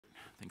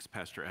Thanks,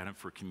 Pastor Adam,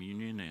 for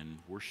communion and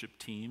worship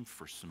team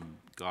for some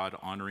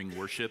God-honoring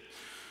worship.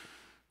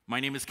 My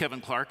name is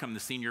Kevin Clark. I'm the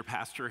senior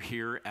pastor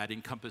here at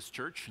Encompass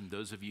Church, and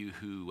those of you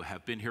who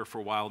have been here for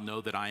a while know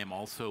that I am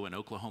also an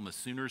Oklahoma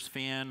Sooners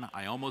fan.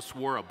 I almost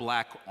wore a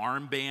black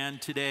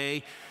armband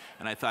today,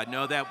 and I thought,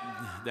 no, that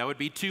would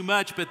be too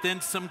much, but then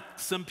some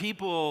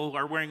people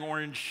are wearing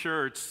orange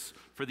shirts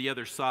for the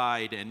other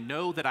side, and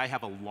know that I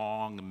have a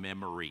long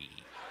memory.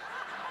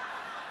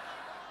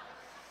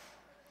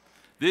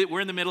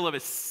 We're in the middle of a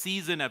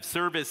season of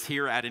service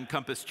here at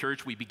Encompass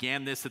Church. We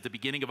began this at the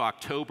beginning of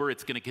October.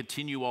 It's going to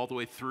continue all the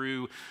way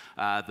through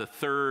the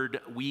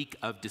third week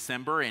of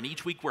December. And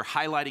each week we're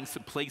highlighting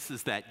some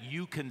places that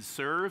you can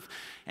serve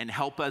and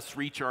help us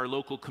reach our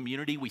local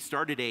community. We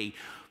started a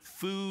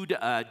food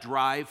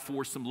drive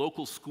for some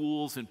local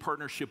schools in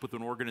partnership with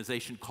an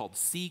organization called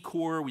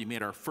C-Corps. We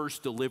made our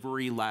first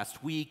delivery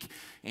last week,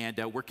 and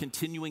we're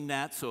continuing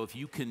that. So if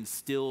you can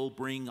still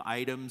bring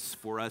items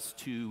for us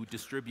to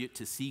distribute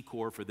to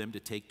C-Corps for them to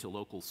take to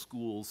local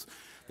schools,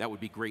 that would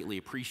be greatly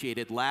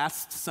appreciated.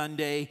 Last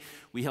Sunday,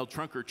 we held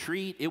Trunk or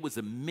Treat. It was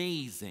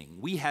amazing.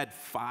 We had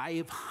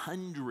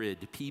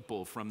 500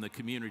 people from the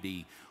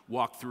community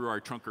walk through our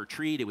Trunk or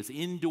Treat. It was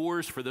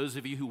indoors for those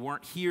of you who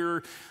weren't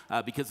here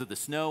because of the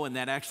snow, and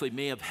that actually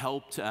may have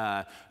helped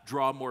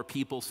draw more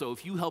people. So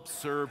if you helped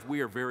serve,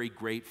 we are very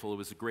grateful. It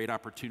was a great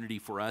opportunity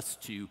for us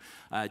to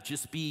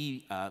just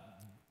be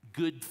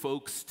good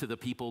folks to the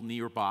people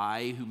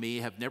nearby who may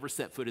have never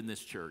set foot in this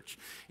church.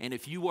 And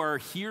if you are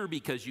here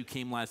because you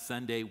came last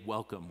Sunday,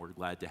 welcome. We're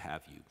glad to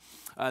have you.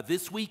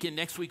 This week and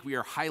next week, we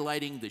are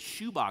highlighting the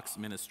Shoebox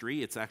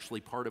Ministry. It's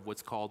actually part of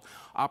what's called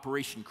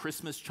Operation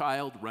Christmas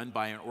Child, run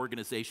by an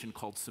organization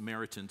called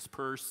Samaritan's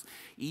Purse.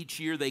 Each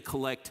year, they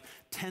collect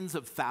tens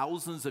of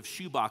thousands of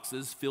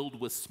shoeboxes filled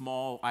with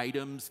small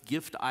items,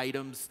 gift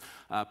items,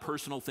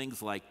 personal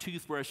things like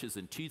toothbrushes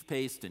and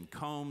toothpaste and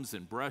combs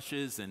and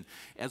brushes, and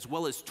as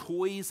well as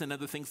toys and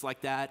other things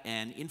like that,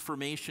 and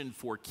information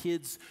for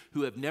kids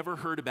who have never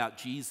heard about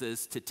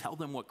Jesus to tell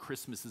them what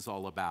Christmas is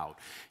all about.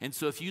 And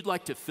so if you'd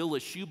like to fill a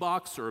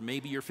shoebox, or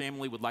maybe your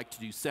family would like to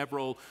do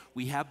several,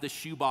 we have the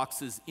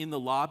shoeboxes in the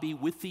lobby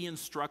with the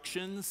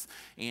instructions,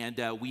 and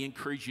we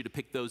encourage you to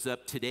pick those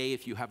up today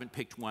if you haven't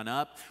picked one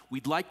up.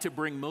 We'd like to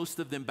bring most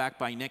of them back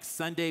by next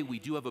Sunday. We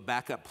do have a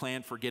backup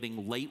plan for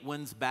getting late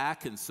ones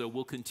back, and so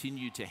we'll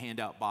continue to hand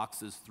out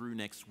boxes through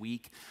next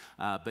week.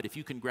 But if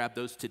you can grab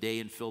those today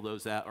and fill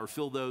those out, or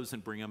fill those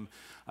and bring them,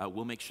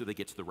 we'll make sure they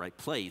get to the right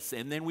place.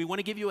 And then we want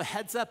to give you a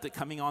heads up that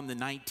coming on the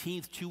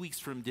 19th, 2 weeks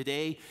from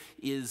today,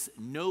 is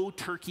No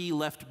Turkey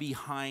Left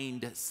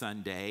Behind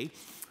Sunday.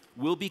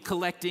 We'll be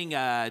collecting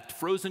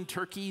frozen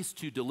turkeys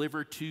to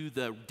deliver to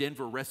the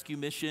Denver Rescue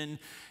Mission,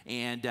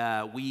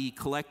 and we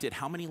collected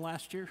how many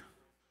last year?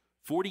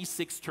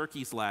 46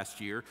 turkeys last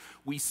year.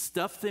 We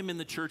stuffed them in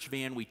the church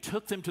van. We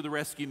took them to the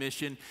rescue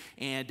mission,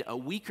 and a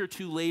week or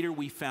two later,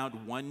 we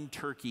found one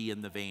turkey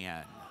in the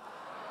van.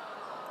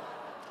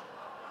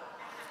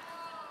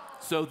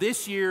 So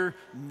this year,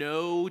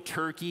 no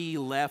turkey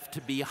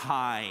left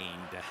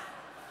behind.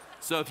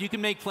 So if you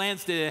can make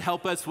plans to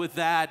help us with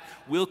that,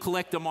 we'll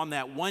collect them on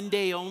that one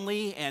day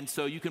only, and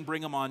so you can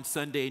bring them on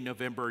Sunday,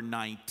 November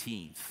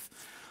 19th.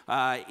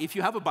 If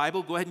you have a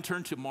Bible, go ahead and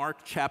turn to Mark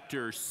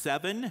chapter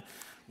 7.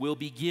 We'll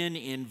begin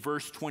in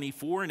verse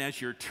 24, and as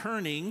you're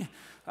turning,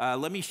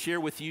 let me share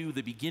with you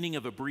the beginning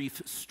of a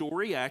brief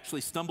story. I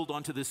actually stumbled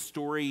onto this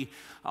story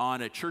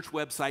on a church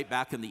website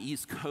back in the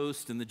East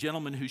Coast, and the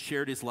gentleman who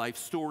shared his life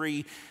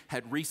story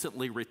had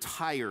recently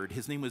retired.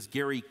 His name was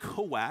Gary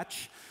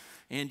Kowach,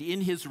 and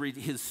in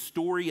his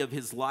story of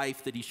his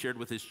life that he shared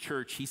with his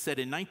church, he said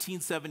in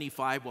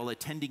 1975, while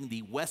attending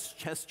the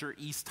Westchester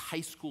East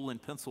High School in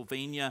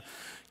Pennsylvania,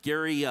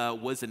 Gary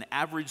was an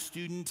average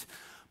student,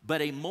 but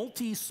a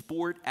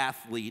multi-sport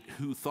athlete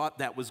who thought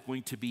that was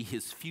going to be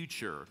his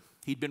future.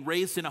 He'd been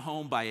raised in a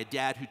home by a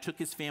dad who took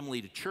his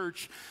family to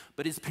church,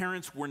 but his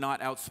parents were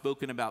not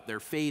outspoken about their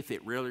faith.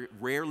 It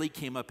rarely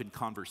came up in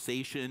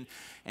conversation.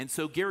 And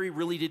so Gary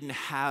really didn't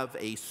have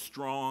a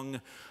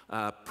strong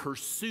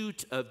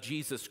pursuit of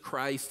Jesus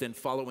Christ and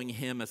following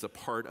him as a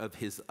part of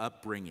his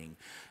upbringing.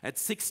 At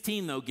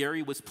 16, though,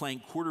 Gary was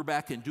playing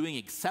quarterback and doing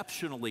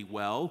exceptionally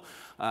well.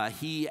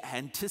 He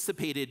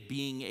anticipated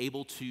being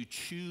able to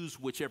choose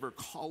whichever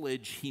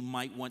college he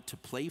might want to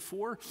play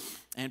for,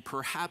 and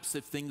perhaps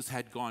if things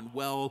had gone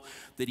well,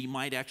 that he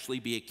might actually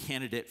be a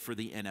candidate for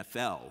the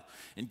NFL.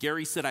 And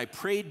Gary said, I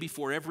prayed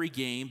before every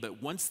game,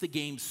 but once the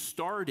game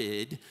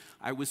started,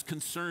 I was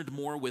concerned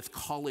more with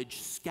college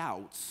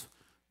scouts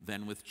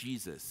than with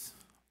Jesus.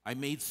 I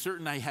made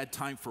certain I had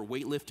time for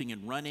weightlifting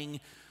and running,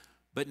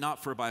 but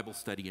not for Bible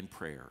study and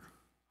prayer.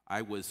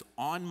 I was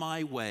on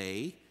my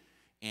way,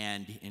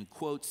 and in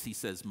quotes, he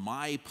says,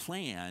 my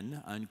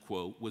plan,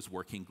 unquote, was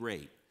working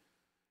great.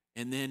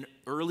 And then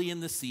early in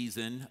the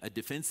season, a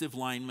defensive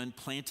lineman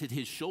planted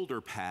his shoulder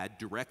pad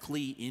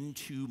directly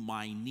into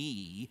my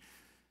knee,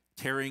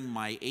 tearing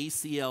my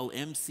ACL,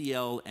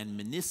 MCL, and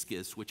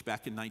meniscus, which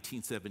back in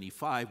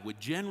 1975 would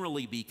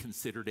generally be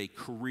considered a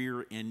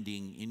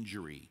career-ending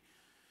injury.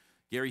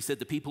 Gary said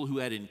the people who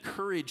had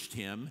encouraged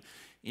him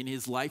in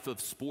his life of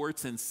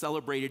sports and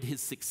celebrated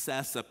his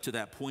success up to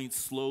that point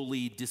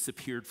slowly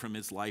disappeared from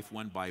his life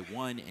one by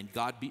one, and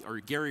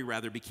Gary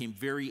became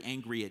very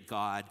angry at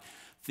God,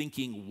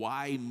 thinking,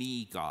 "Why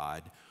me,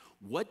 God?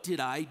 What did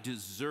I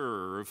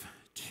deserve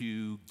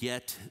to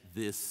get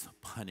this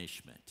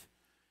punishment?"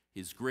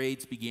 His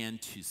grades began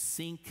to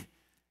sink,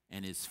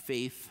 and his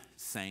faith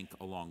sank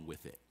along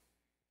with it.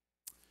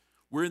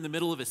 We're in the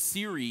middle of a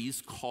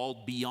series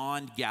called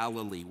Beyond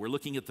Galilee. We're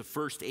looking at the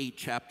first 8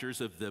 chapters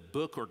of the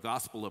book or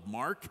Gospel of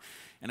Mark.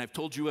 And I've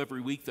told you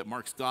every week that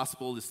Mark's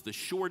Gospel is the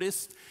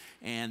shortest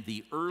and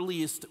the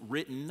earliest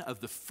written of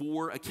the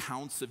 4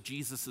 accounts of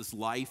Jesus'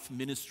 life,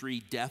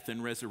 ministry, death,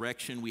 and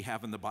resurrection we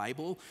have in the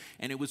Bible.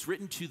 And it was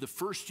written to the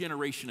first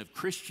generation of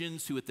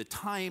Christians who, at the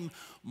time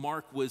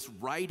Mark was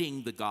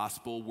writing the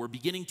Gospel, were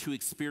beginning to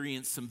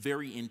experience some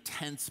very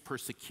intense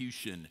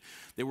persecution.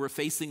 They were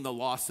facing the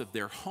loss of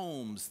their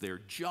homes, their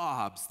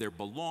jobs, their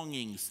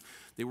belongings.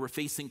 They were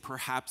facing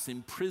perhaps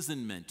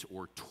imprisonment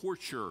or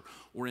torture,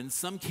 or in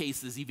some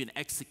cases even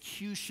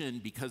execution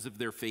because of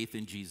their faith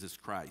in Jesus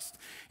Christ.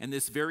 And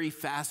this very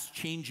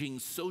fast-changing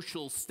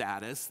social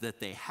status that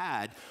they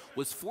had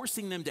was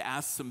forcing them to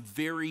ask some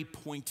very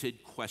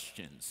pointed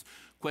questions.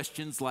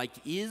 Questions like,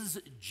 is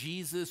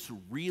Jesus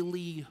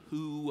really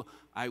who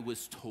I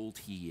was told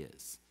he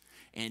is?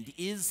 And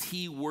is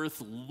he worth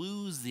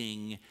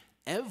losing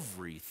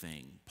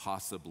everything,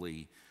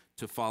 possibly,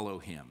 to follow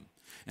him?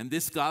 And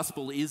this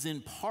gospel is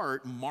in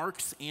part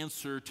Mark's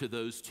answer to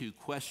those 2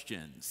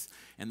 questions.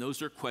 And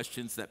those are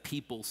questions that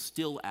people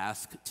still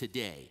ask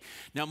today.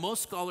 Now,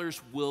 most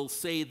scholars will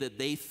say that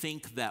they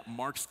think that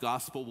Mark's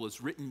gospel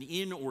was written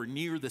in or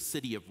near the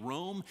city of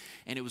Rome,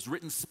 and it was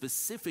written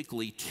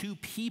specifically to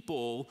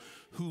people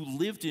who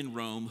lived in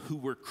Rome who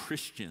were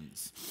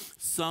Christians.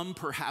 Some,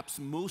 perhaps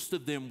most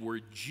of them, were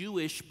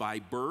Jewish by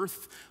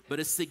birth, but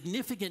a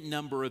significant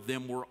number of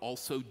them were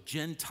also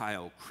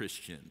Gentile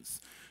Christians.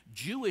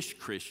 Jewish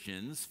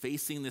Christians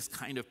facing this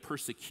kind of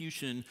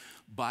persecution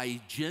by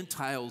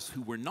Gentiles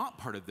who were not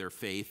part of their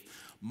faith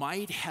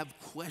might have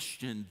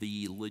questioned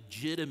the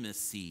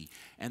legitimacy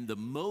and the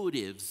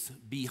motives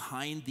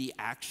behind the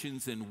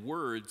actions and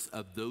words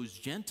of those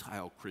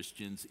Gentile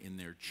Christians in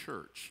their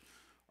church.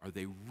 Are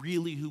they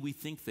really who we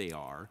think they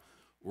are,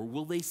 or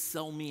will they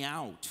sell me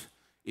out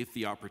if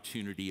the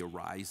opportunity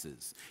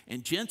arises?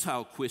 And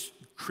Gentile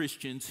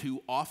Christians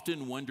who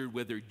often wondered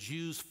whether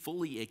Jews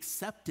fully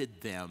accepted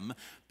them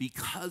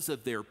because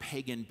of their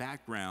pagan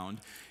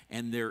background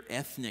and their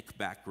ethnic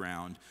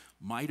background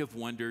might have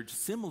wondered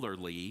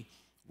similarly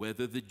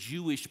whether the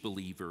Jewish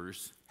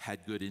believers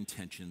had good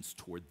intentions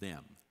toward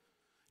them.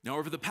 Now,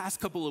 over the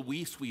past couple of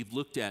weeks, we've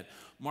looked at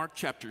Mark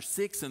chapter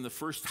 6 and the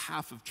first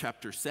half of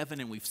chapter 7,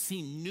 and we've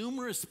seen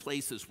numerous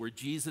places where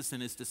Jesus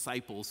and his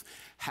disciples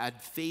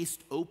had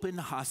faced open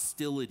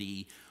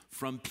hostility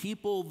from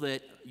people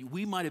that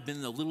we might have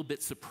been a little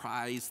bit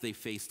surprised they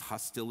faced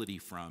hostility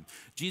from.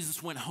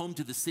 Jesus went home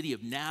to the city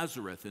of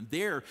Nazareth, and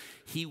there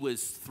he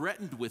was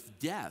threatened with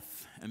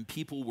death, and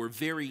people were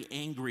very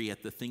angry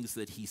at the things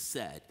that he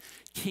said.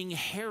 King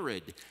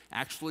Herod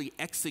actually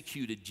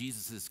executed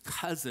Jesus'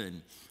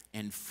 cousin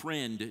and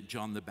friend,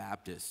 John the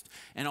Baptist.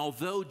 And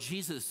although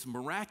Jesus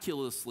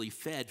miraculously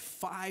fed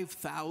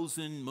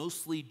 5,000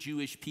 mostly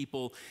Jewish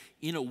people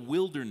in a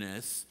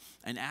wilderness,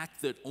 an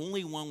act that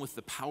only one with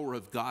the power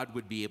of God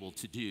would be able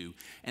to do,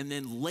 and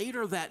then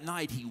later that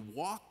night he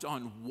walked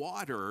on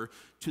water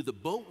to the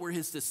boat where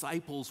his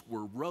disciples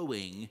were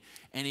rowing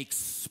and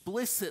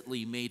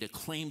explicitly made a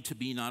claim to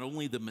be not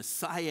only the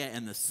Messiah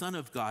and the Son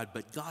of God,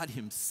 but God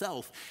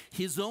himself,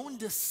 his own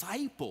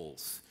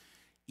disciples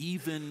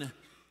even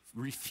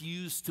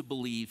refused to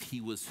believe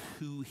he was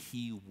who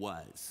he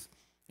was.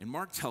 And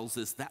Mark tells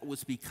us that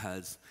was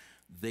because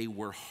they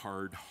were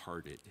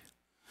hard-hearted.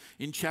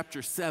 In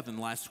chapter 7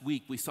 last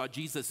week, we saw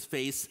Jesus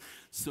face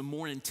some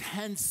more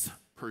intense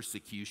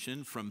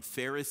persecution from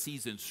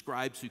Pharisees and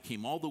scribes who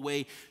came all the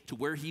way to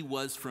where he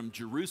was from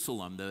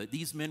Jerusalem.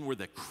 These men were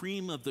the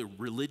cream of the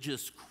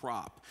religious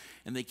crop,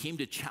 and they came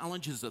to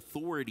challenge his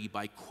authority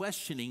by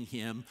questioning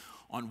him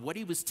on what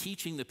he was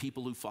teaching the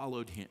people who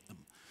followed him.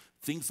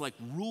 Things like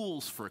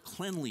rules for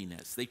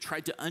cleanliness. They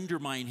tried to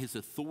undermine his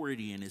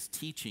authority and his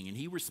teaching, and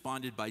he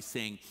responded by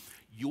saying,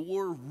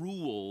 "Your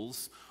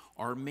rules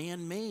are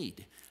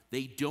man-made.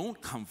 They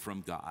don't come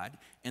from God,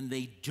 and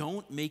they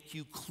don't make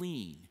you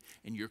clean.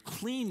 And your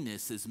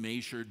cleanness is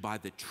measured by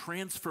the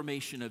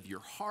transformation of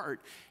your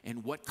heart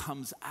and what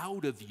comes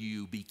out of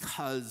you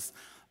because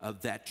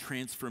of that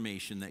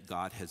transformation that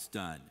God has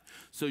done."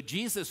 So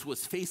Jesus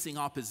was facing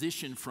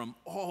opposition from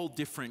all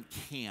different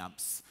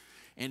camps.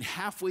 And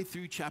halfway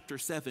through chapter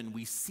 7,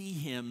 we see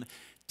him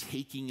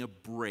taking a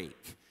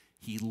break.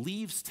 He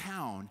leaves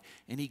town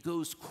and he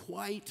goes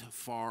quite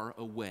far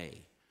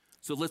away.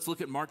 So let's look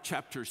at Mark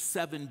chapter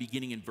 7,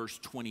 beginning in verse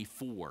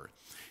 24.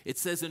 It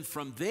says, "And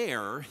from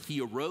there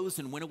he arose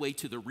and went away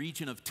to the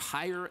region of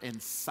Tyre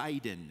and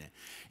Sidon.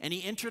 And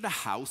he entered a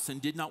house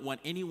and did not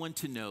want anyone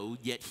to know,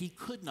 yet he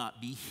could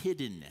not be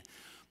hidden.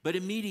 But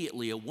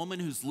immediately a woman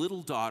whose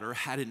little daughter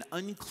had an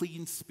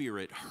unclean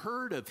spirit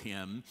heard of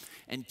him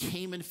and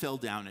came and fell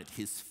down at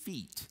his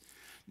feet.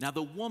 Now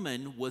the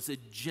woman was a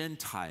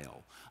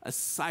Gentile, a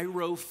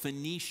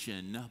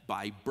Syrophoenician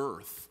by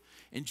birth,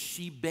 and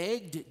she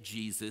begged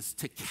Jesus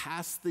to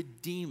cast the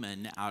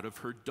demon out of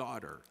her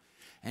daughter.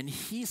 And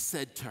he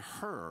said to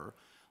her,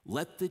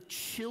 "Let the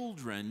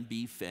children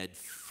be fed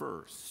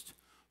first,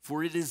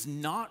 for it is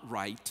not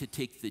right to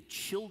take the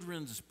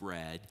children's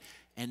bread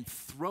and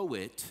throw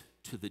it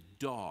to the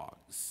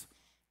dogs."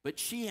 But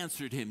she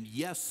answered him,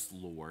 "Yes,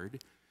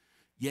 Lord,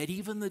 yet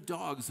even the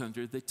dogs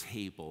under the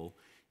table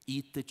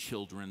eat the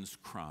children's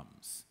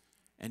crumbs."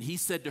 And he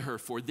said to her,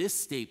 "For this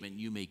statement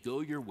you may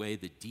go your way,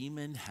 the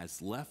demon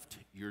has left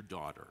your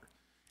daughter."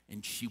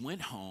 And she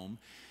went home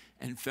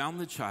and found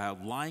the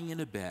child lying in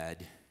a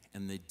bed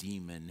and the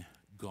demon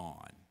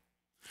gone.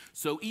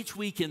 So each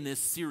week in this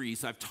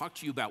series, I've talked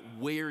to you about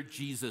where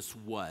Jesus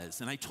was.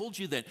 And I told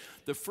you that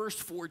the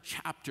first 4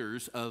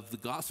 chapters of the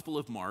Gospel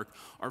of Mark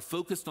are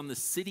focused on the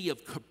city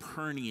of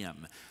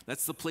Capernaum.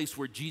 That's the place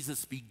where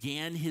Jesus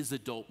began his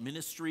adult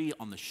ministry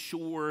on the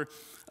shore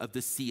of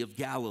the Sea of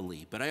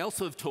Galilee. But I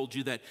also have told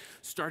you that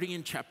starting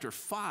in chapter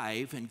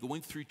 5 and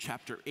going through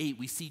chapter 8,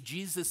 we see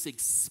Jesus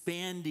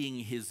expanding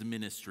his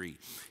ministry.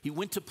 He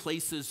went to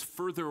places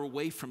further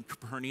away from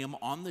Capernaum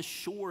on the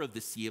shore of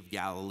the Sea of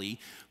Galilee,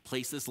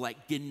 places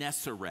like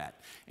Gennesaret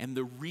and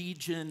the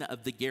region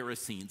of the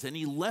Gerasenes. And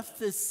he left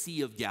the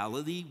Sea of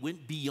Galilee,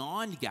 went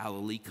beyond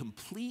Galilee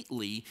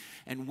completely,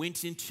 and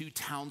went into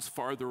towns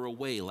farther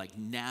away like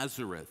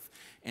Nazareth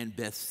and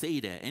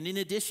Bethsaida. And in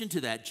addition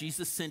to that,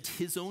 Jesus sent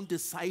his own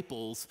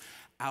disciples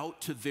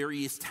out to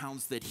various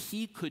towns that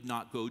he could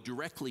not go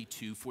directly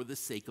to for the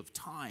sake of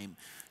time,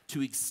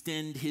 to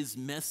extend his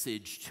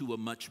message to a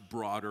much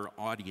broader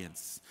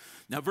audience.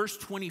 Now, verse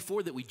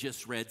 24 that we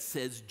just read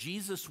says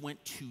Jesus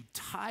went to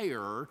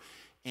Tyre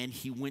and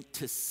he went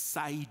to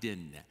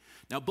Sidon.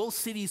 Now, both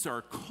cities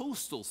are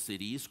coastal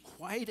cities,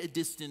 quite a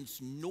distance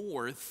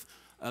north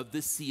of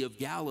the Sea of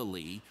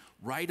Galilee,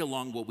 right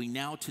along what we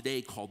now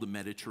today call the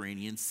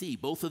Mediterranean Sea.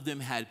 Both of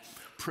them had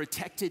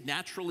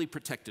naturally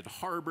protected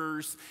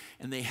harbors,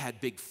 and they had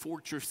big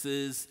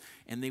fortresses,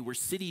 and they were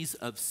cities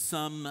of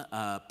some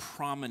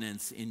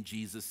prominence in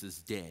Jesus'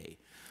 day.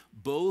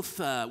 Both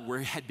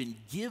had been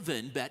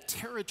given, that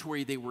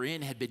territory they were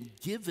in had been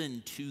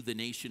given to the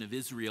nation of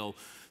Israel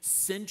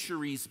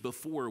centuries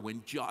before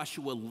when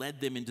Joshua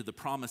led them into the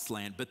promised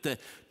land. But the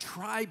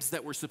tribes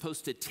that were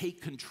supposed to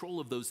take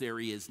control of those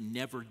areas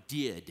never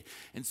did.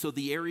 And so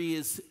the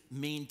areas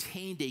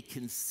maintained a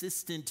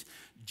consistent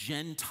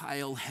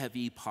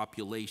Gentile-heavy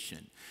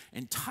population.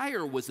 And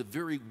Tyre was a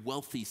very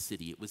wealthy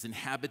city. It was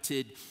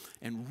inhabited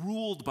and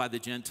ruled by the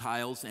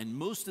Gentiles, and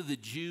most of the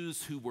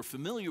Jews who were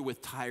familiar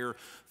with Tyre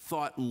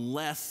thought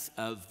less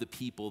of the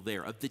people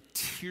there, of the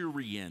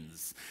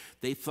Tyrians.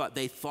 They thought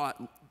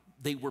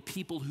they were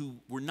people who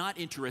were not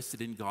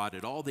interested in God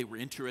at all. They were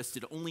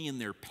interested only in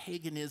their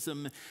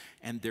paganism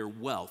and their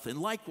wealth. And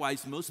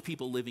likewise, most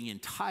people living in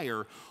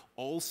Tyre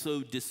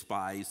also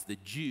despised the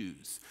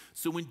Jews.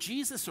 So when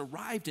Jesus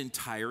arrived in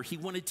Tyre, he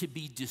wanted to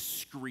be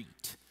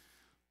discreet.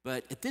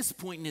 But at this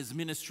point in his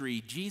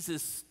ministry,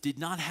 Jesus did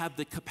not have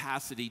the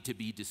capacity to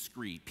be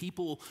discreet.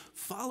 People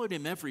followed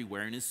him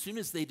everywhere, and as soon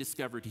as they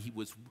discovered he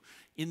was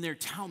in their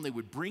town, they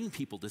would bring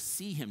people to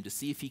see him, to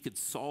see if he could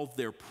solve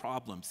their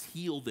problems,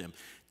 heal them,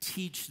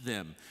 teach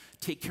them,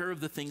 take care of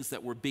the things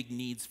that were big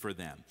needs for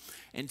them.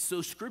 And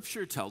so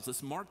Scripture tells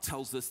us, Mark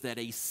tells us, that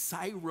a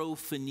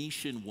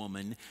Syrophoenician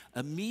woman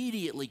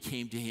immediately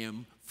came to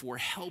him for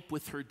help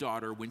with her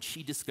daughter when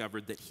she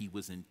discovered that he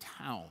was in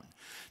town.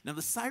 Now,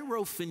 the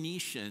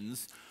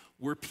Syrophoenicians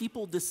were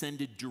people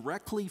descended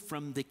directly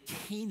from the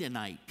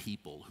Canaanite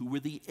people, who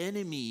were the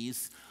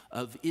enemies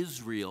of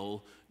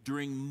Israel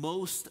during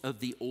most of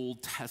the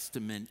Old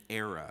Testament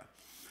era.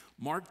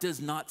 Mark does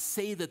not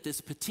say that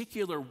this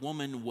particular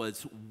woman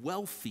was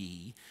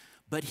wealthy,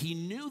 but he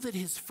knew that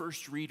his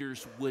first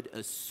readers would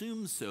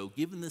assume so,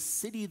 given the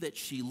city that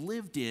she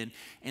lived in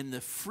and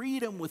the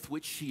freedom with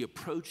which she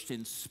approached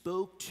and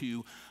spoke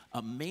to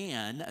a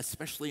man,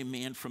 especially a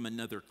man from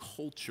another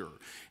culture.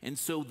 And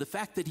so the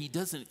fact that he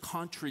doesn't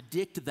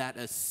contradict that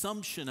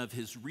assumption of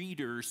his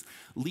readers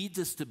leads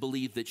us to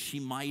believe that she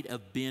might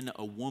have been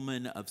a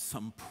woman of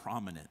some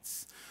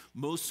prominence.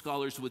 Most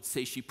scholars would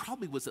say she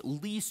probably was at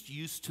least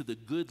used to the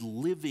good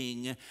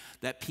living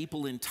that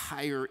people in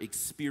Tyre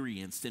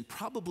experienced, and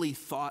probably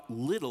thought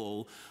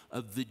little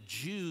of the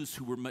Jews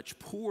who were much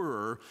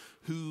poorer,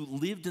 who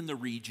lived in the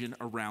region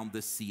around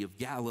the Sea of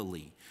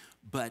Galilee.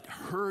 But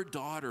her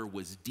daughter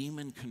was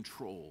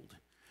demon-controlled,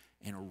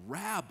 and a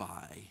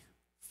rabbi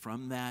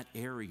from that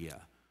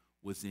area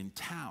was in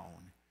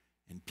town,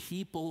 and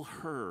people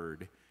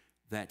heard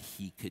that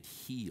he could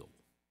heal.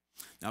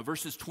 Now,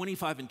 verses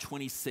 25 and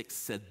 26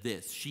 said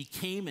this: "She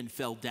came and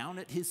fell down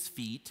at his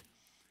feet,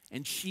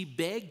 and she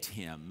begged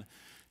him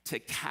to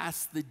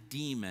cast the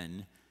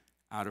demon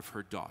out of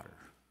her daughter."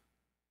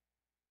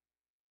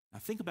 Now,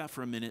 think about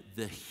for a minute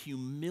the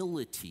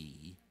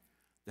humility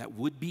that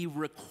would be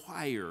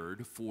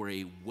required for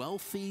a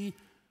wealthy,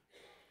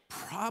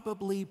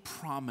 probably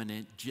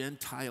prominent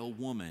Gentile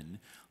woman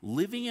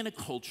living in a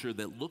culture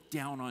that looked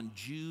down on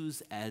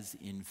Jews as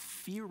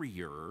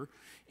inferior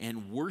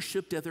and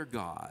worshiped other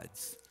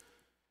gods,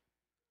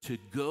 to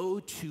go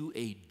to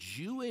a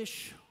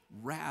Jewish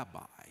rabbi,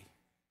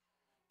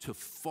 to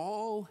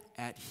fall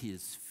at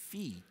his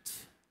feet,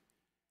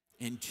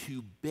 and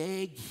to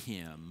beg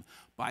him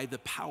by the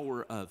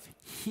power of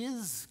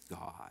his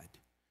God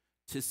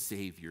to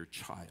save your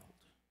child.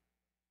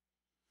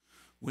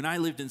 When I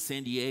lived in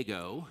San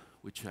Diego,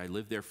 which I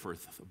lived there for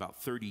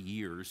about 30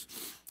 years,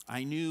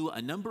 I knew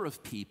a number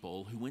of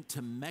people who went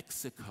to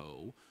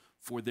Mexico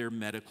for their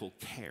medical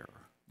care.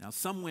 Now,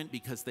 some went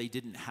because they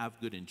didn't have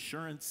good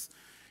insurance,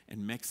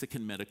 and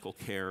Mexican medical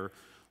care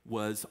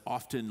was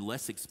often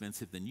less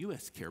expensive than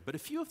U.S. care. But a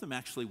few of them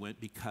actually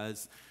went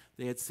because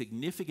they had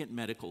significant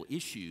medical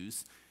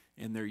issues,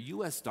 and their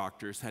U.S.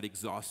 doctors had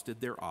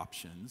exhausted their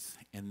options,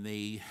 and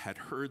they had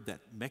heard that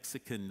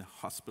Mexican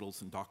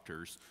hospitals and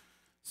doctors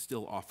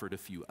still offered a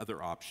few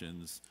other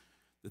options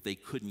that they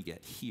couldn't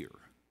get here.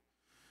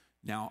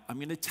 Now, I'm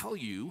going to tell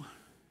you,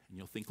 and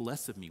you'll think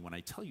less of me when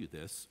I tell you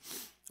this,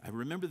 I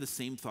remember the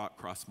same thought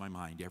crossed my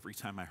mind every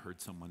time I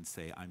heard someone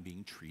say, I'm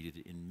being treated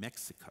in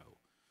Mexico.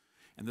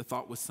 And the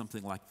thought was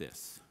something like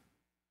this: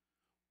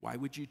 why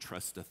would you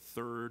trust a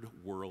third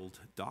world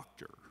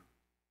doctor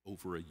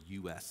over a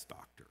U.S.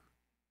 doctor?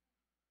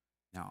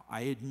 Now,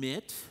 I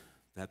admit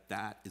that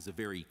that is a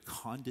very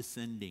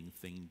condescending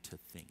thing to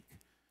think.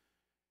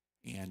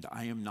 And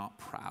I am not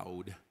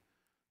proud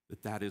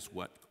that that is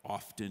what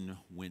often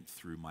went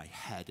through my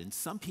head. And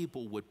some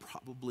people would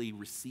probably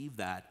receive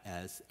that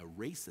as a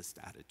racist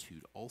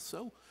attitude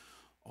also,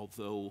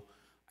 although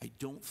I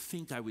don't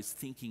think I was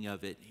thinking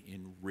of it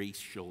in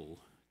racial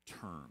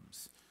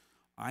terms.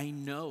 I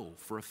know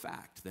for a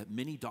fact that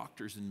many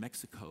doctors in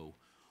Mexico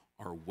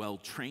are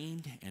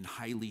well-trained and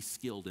highly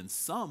skilled, and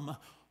some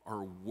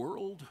are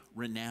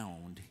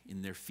world-renowned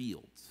in their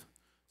fields.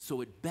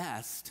 So at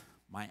best,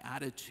 my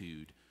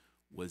attitude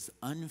was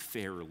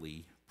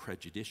unfairly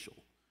prejudicial.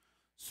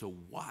 So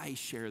why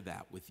share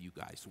that with you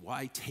guys?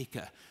 Why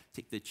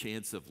take the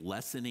chance of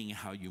lessening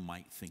how you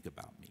might think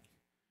about me?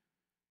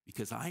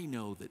 Because I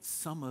know that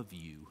some of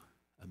you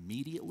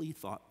immediately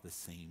thought the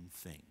same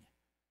thing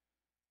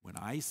when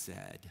I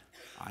said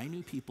I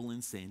knew people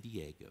in San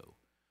Diego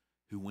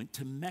who went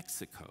to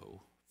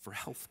Mexico for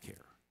health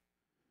care.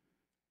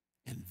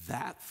 And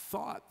that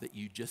thought that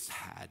you just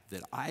had,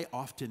 that I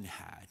often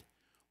had,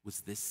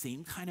 was the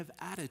same kind of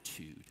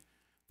attitude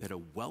that a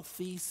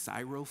wealthy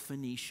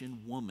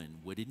Syrophoenician woman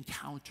would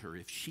encounter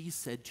if she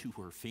said to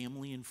her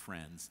family and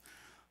friends,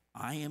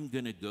 I am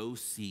going to go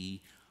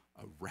see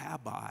a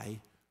rabbi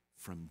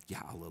from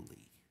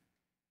Galilee.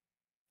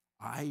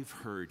 I've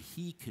heard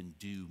he can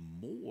do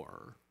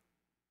more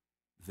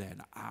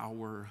than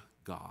our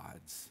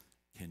gods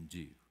can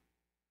do.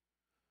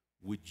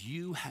 Would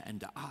you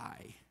and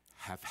I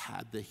have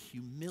had the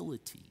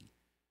humility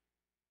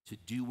to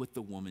do what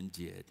the woman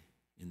did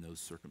in those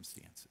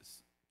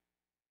circumstances?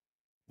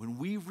 When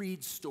we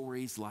read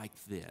stories like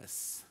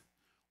this,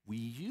 we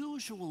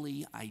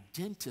usually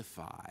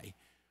identify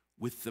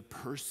with the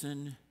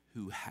person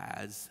who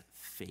has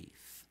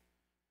faith,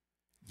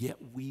 yet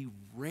we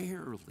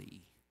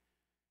rarely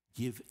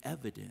give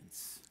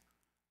evidence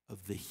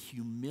of the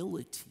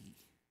humility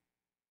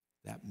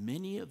that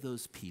many of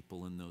those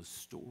people in those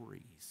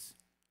stories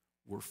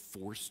were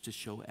forced to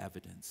show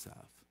evidence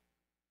of.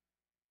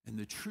 And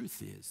the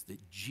truth is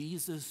that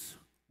Jesus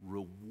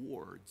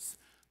rewards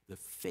the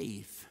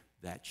faith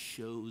that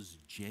shows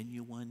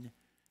genuine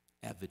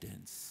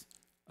evidence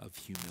of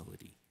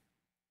humility.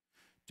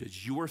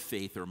 Does your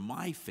faith or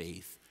my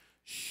faith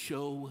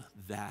show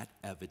that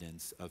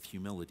evidence of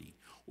humility?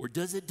 Or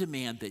does it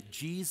demand that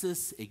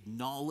Jesus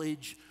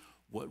acknowledge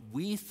what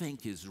we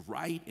think is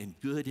right and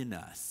good in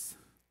us,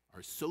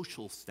 our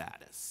social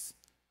status,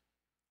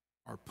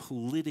 our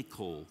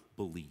political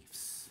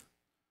beliefs,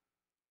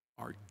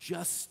 our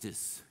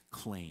justice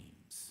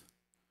claims,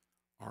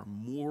 our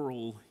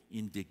moral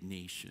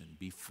indignation,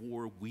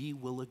 before we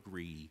will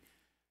agree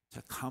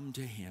to come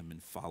to him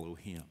and follow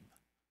him?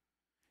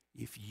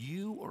 If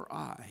you or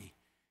I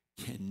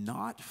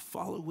cannot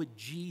follow a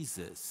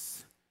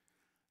Jesus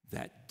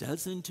that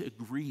doesn't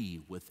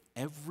agree with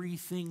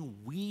everything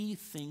we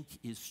think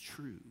is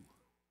true,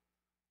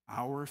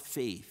 our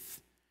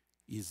faith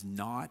is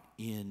not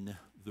in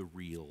the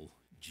real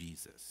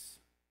Jesus.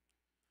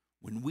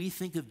 When we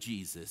think of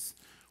Jesus,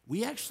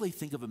 we actually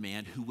think of a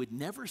man who would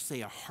never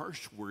say a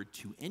harsh word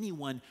to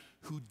anyone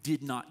who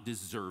did not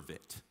deserve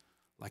it,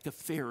 like a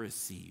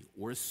Pharisee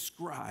or a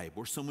scribe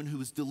or someone who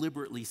was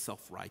deliberately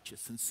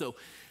self-righteous. And so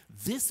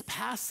this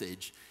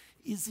passage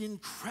is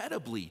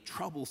incredibly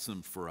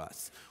troublesome for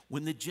us.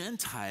 When the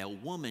Gentile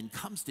woman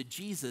comes to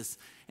Jesus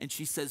and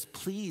she says,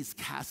 please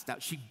cast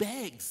out, she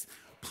begs,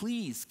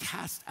 please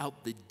cast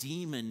out the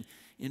demon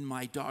in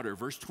my daughter.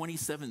 Verse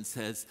 27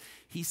 says,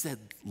 he said,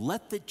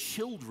 let the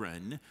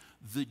children,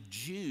 the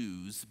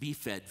Jews, be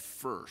fed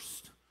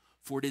first.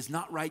 For it is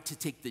not right to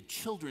take the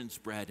children's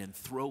bread and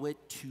throw it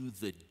to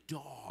the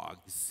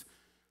dogs,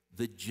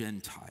 the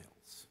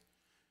Gentiles.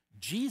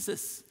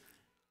 Jesus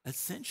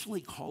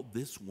essentially called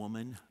this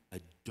woman a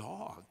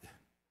dog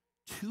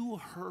to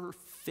her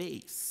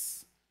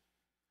face.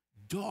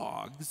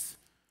 Dogs,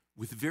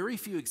 with very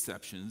few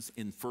exceptions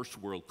in first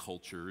world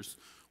cultures,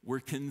 were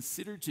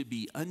considered to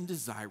be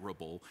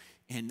undesirable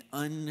and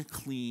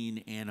unclean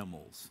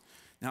animals.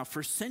 Now,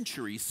 for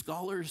centuries,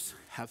 scholars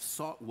have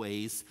sought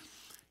ways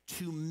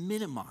to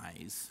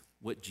minimize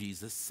what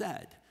Jesus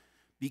said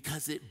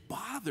because it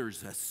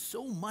bothers us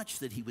so much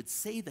that he would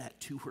say that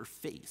to her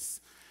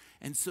face.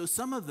 And so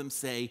some of them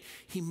say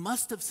he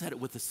must have said it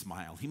with a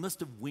smile. He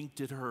must have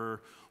winked at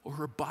her, or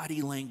her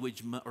body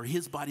language, or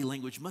his body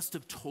language must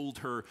have told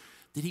her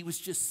that he was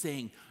just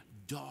saying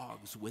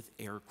dogs with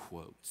air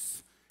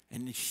quotes.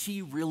 And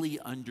she really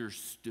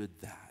understood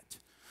that.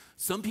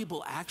 Some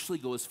people actually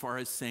go as far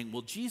as saying,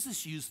 well,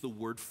 Jesus used the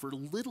word for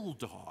little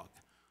dog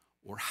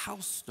or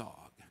house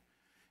dog.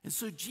 And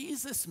so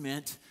Jesus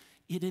meant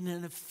it in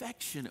an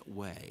affectionate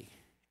way,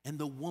 and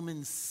the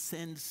woman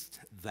sensed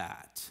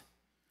that.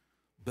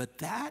 But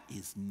that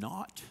is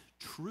not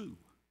true.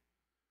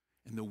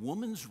 And the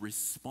woman's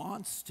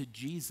response to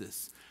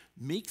Jesus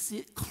makes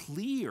it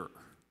clear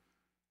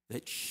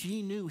that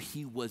she knew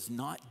he was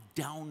not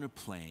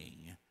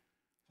downplaying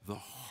the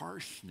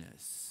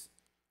harshness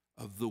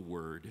of the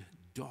word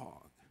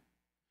dog.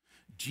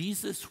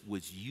 Jesus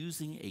was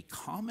using a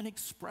common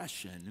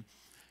expression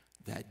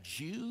that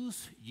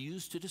Jews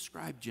used to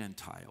describe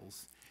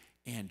Gentiles,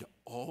 and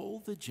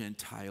all the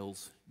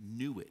Gentiles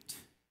knew it.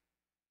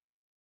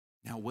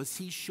 Now, was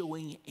he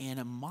showing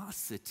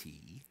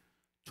animosity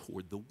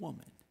toward the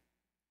woman?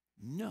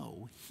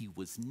 No, he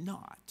was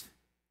not.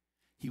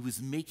 He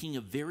was making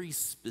a very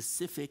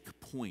specific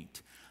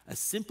point, a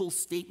simple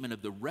statement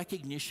of the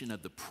recognition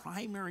of the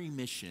primary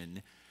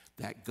mission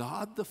that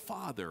God the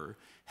Father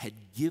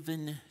had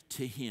given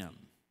to him.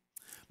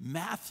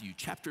 Matthew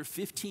chapter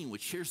 15,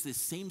 which shares this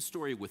same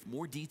story with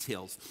more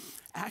details,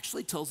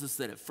 actually tells us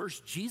that at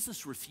first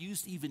Jesus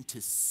refused even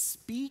to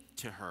speak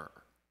to her.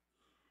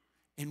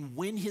 And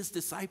when his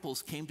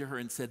disciples came to her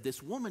and said,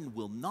 "This woman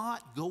will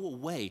not go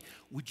away,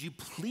 would you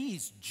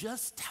please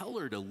just tell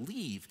her to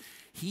leave?"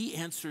 He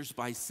answers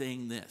by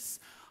saying this,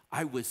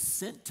 "I was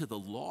sent to the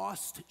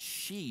lost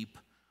sheep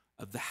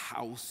of the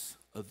house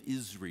of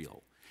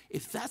Israel."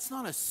 If that's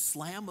not a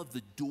slam of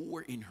the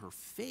door in her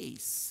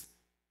face,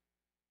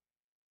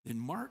 then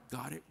Mark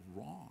got it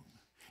wrong.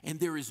 And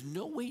there is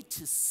no way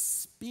to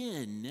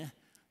spin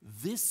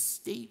this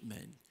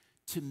statement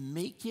to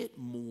make it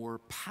more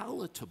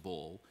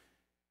palatable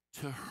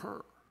to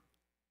her.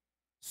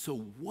 So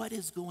what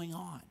is going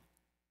on?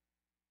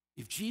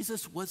 If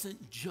Jesus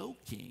wasn't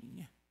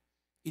joking,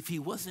 if he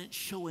wasn't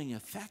showing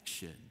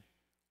affection,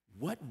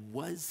 what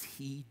was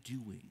he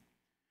doing?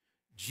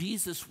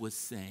 Jesus was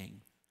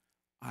saying,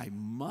 I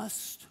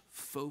must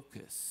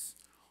focus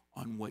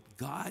on what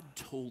God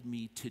told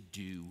me to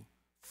do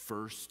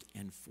first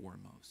and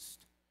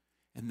foremost.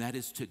 And that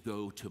is to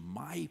go to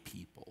my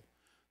people,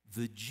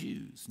 the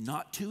Jews,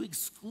 not to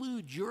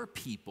exclude your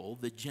people,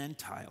 the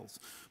Gentiles,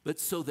 but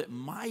so that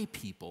my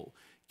people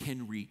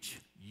can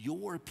reach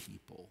your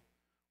people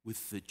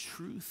with the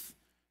truth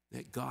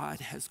that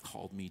God has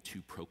called me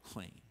to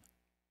proclaim.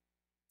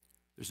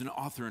 There's an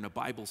author and a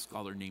Bible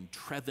scholar named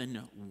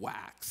Trevin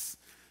Wax.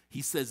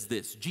 He says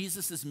this: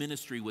 Jesus'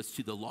 ministry was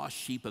to the lost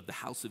sheep of the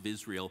house of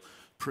Israel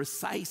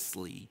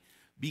precisely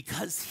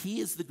because he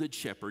is the good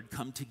shepherd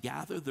come to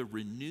gather the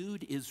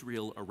renewed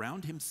Israel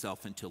around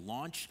himself and to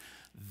launch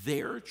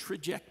their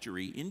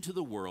trajectory into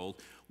the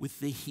world with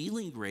the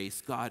healing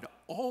grace God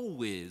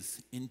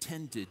always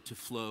intended to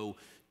flow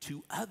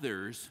to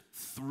others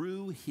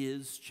through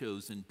his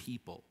chosen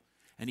people.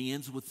 And he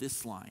ends with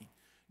this line: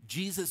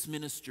 Jesus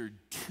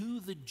ministered to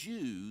the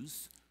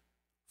Jews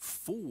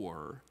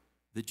for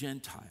the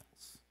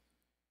Gentiles.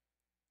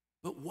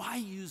 But why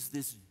use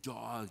this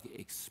dog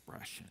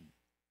expression?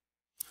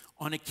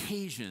 On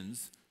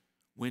occasions,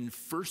 when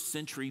first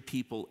century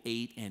people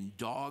ate and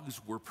dogs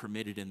were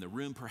permitted in the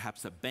room,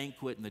 perhaps a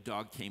banquet, and the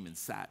dog came and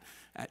sat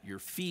at your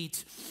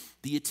feet,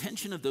 the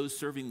attention of those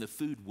serving the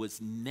food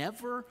was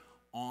never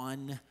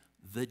on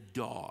the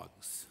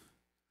dogs.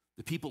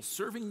 The people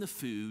serving the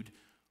food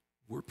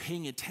were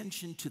paying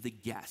attention to the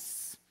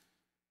guests.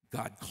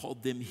 God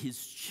called them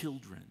his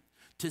children.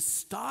 To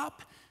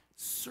stop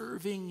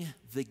serving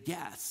the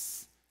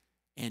guests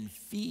and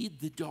feed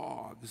the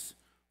dogs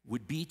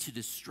would be to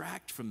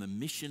distract from the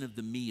mission of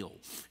the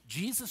meal.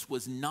 Jesus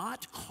was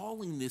not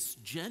calling this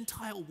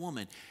Gentile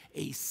woman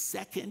a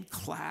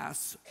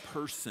second-class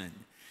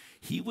person.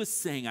 He was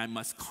saying, I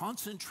must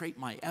concentrate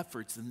my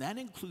efforts, and that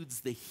includes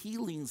the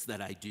healings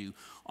that I do,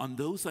 on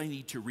those I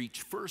need to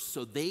reach first,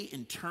 so they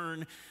in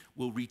turn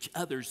will reach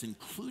others,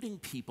 including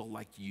people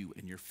like you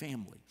and your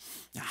family.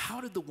 Now,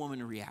 how did the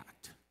woman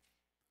react?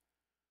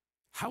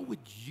 How would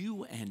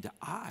you and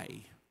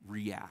I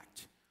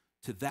react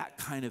to that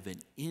kind of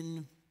an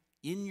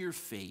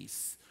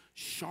in-your-face,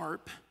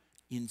 sharp,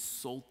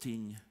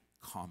 insulting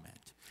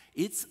comment?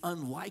 It's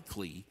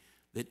unlikely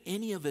that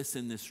any of us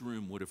in this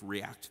room would have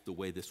reacted the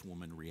way this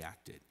woman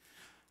reacted.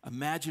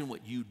 Imagine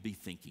what you'd be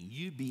thinking.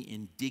 You'd be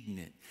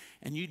indignant,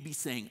 and you'd be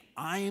saying,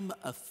 I'm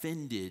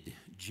offended,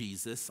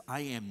 Jesus.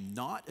 I am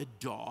not a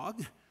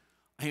dog.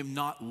 I am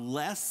not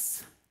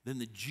less than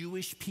the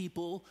Jewish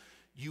people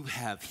you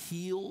have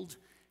healed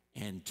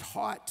and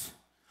taught.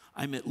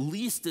 I'm at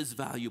least as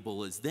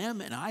valuable as them,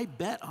 and I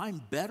bet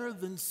I'm better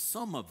than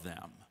some of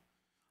them.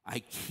 I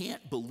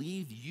can't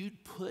believe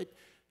you'd put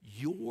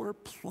your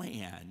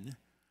plan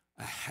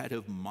ahead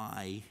of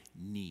my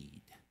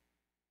need.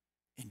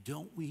 And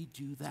don't we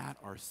do that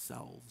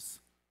ourselves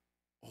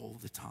all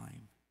the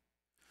time?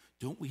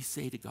 Don't we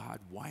say to God,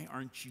 why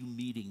aren't you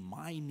meeting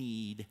my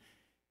need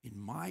in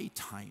my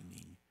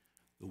timing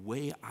the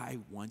way I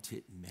want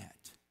it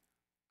met?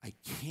 I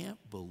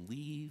can't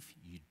believe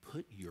you'd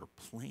put your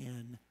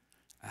plan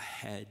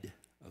ahead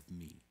of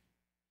me.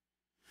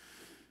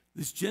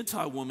 This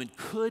Gentile woman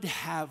could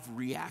have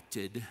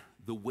reacted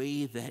the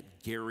way that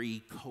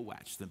Gary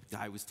Koach, the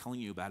guy I was telling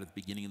you about at the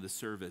beginning of the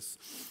service,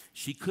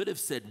 she could have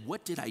said,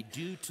 what did I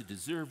do to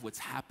deserve what's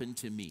happened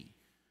to me?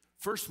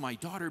 First, my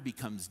daughter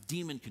becomes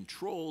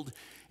demon-controlled,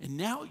 and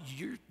now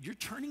you're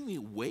turning me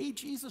away,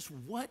 Jesus?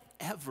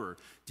 Whatever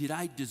did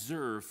I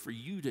deserve for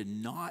you to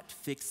not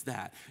fix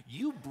that?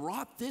 You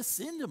brought this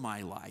into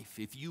my life.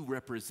 If you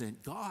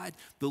represent God,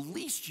 the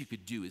least you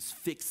could do is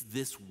fix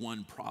this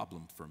one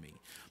problem for me.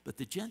 But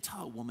the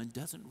Gentile woman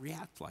doesn't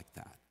react like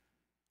that.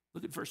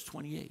 Look at verse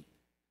 28.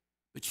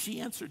 But she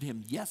answered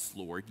him, yes,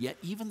 Lord, yet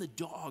even the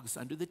dogs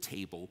under the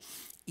table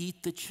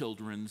eat the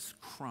children's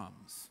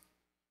crumbs.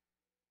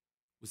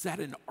 Was that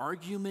an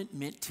argument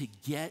meant to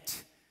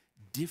get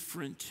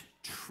different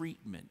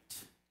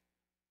treatment?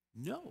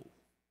 No.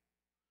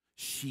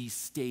 She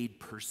stayed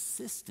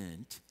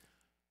persistent,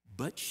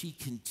 but she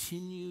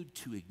continued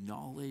to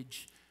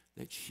acknowledge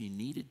that she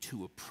needed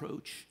to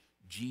approach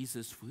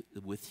Jesus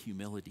with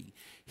humility.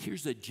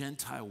 Here's a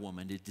Gentile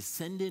woman, a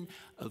descendant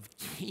of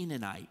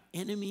Canaanite,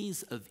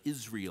 enemies of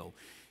Israel.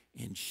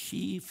 And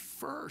she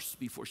first,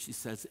 before she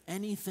says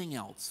anything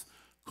else,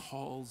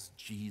 calls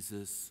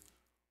Jesus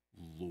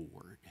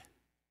Lord.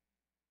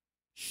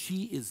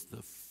 She is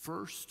the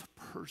first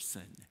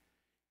person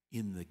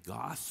in the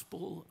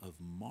Gospel of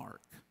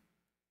Mark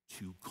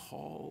to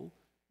call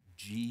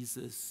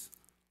Jesus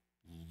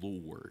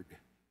Lord.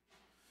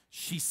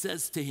 She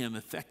says to him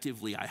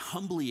effectively, I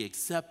humbly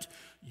accept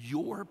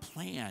your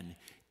plan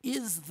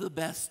is the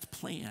best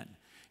plan.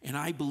 And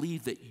I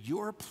believe that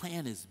your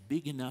plan is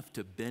big enough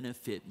to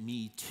benefit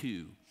me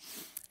too,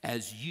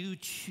 as you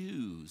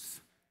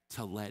choose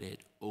to let it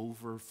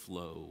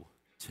overflow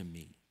to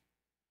me.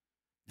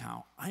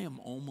 Now, I am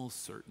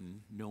almost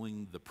certain,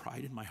 knowing the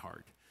pride in my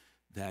heart,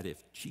 that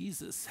if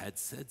Jesus had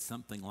said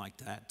something like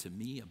that to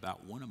me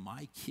about one of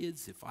my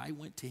kids, if I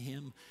went to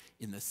him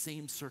in the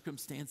same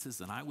circumstances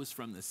and I was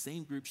from the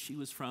same group she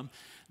was from,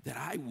 that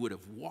I would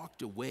have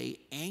walked away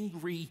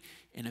angry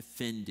and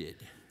offended.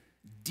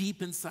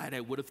 Deep inside,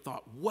 I would have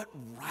thought, what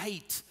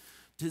right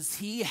does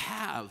he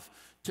have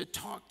to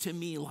talk to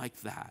me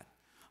like that?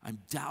 I'm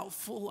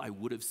doubtful I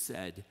would have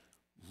said,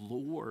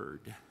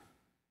 Lord,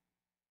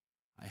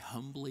 I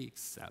humbly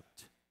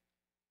accept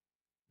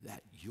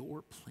that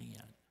your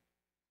plan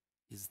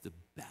is the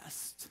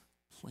best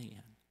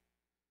plan.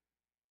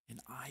 And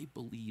I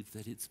believe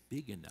that it's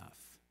big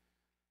enough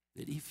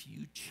that if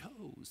you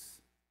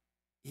chose,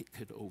 it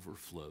could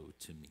overflow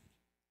to me.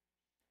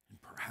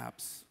 And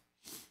perhaps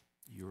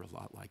you're a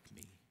lot like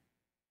me.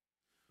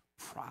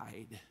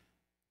 Pride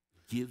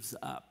gives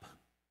up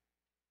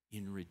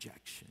in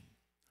rejection,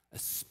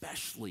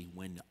 especially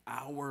when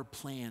our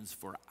plans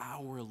for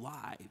our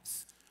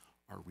lives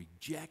are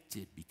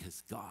rejected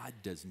because God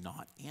does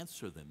not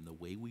answer them the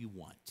way we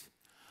want.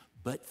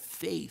 But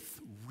faith,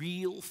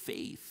 real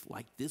faith,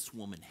 like this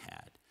woman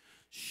had,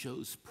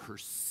 shows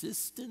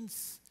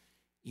persistence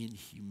in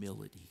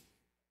humility.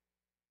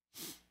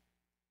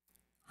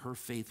 Her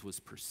faith was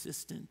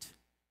persistent,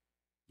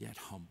 yet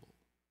humble,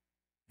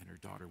 and her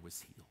daughter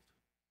was healed.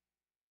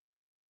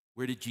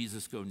 Where did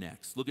Jesus go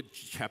next? Look at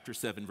chapter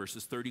 7,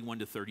 verses 31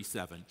 to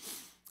 37.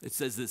 It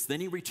says this,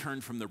 then he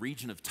returned from the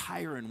region of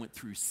Tyre and went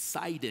through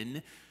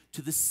Sidon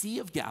to the Sea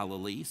of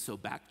Galilee, so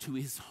back to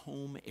his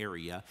home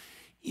area,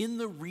 in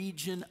the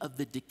region of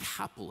the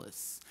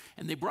Decapolis.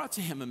 And they brought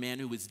to him a man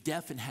who was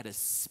deaf and had a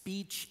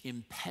speech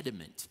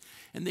impediment.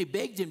 And they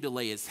begged him to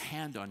lay his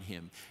hand on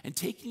him. And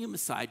taking him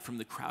aside from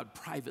the crowd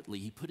privately,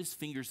 he put his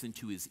fingers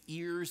into his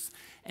ears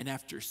and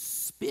after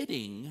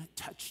spitting,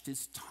 touched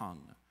his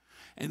tongue.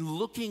 And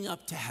looking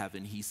up to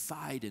heaven, he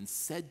sighed and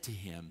said to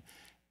him,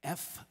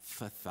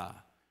 Ephphatha,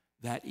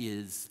 that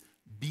is,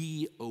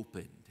 be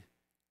opened.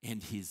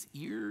 And his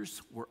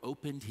ears were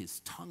opened, his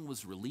tongue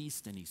was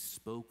released, and he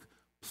spoke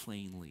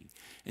plainly.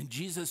 And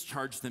Jesus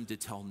charged them to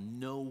tell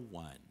no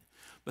one.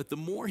 But the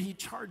more he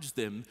charged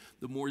them,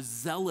 the more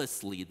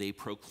zealously they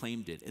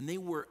proclaimed it. And they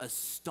were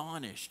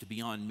astonished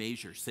beyond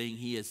measure, saying,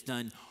 he has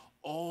done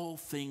all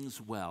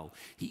things well.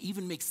 He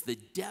even makes the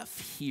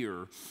deaf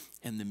hear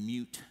and the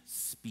mute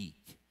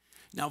speak.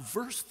 Now,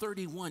 verse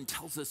 31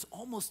 tells us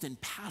almost in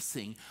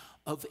passing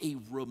of a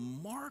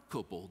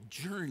remarkable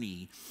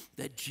journey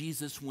that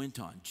Jesus went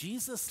on.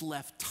 Jesus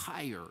left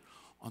Tyre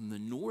on the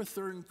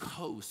northern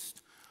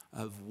coast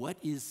of what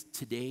is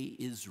today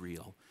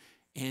Israel,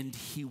 and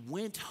he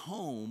went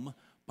home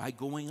by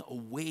going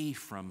away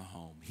from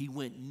home. He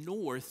went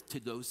north to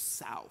go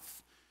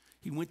south.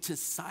 He went to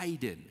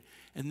Sidon,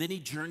 and then he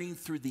journeyed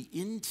through the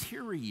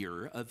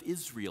interior of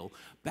Israel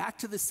back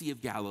to the Sea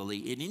of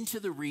Galilee and into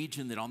the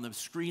region that on the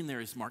screen there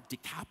is marked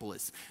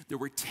Decapolis. There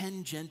were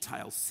 10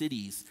 Gentile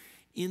cities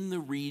in the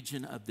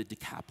region of the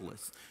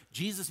Decapolis.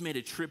 Jesus made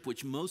a trip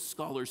which most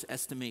scholars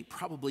estimate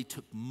probably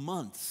took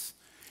months,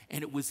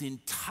 and it was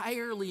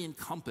entirely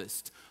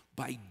encompassed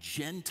by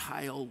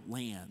Gentile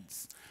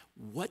lands.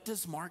 What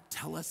does Mark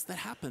tell us that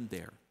happened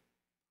there?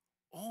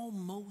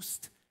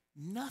 Almost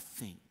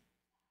nothing.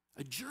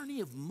 A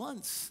journey of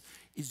months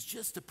is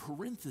just a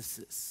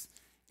parenthesis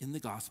in the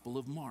Gospel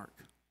of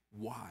Mark.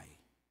 Why?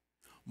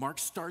 Mark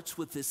starts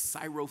with this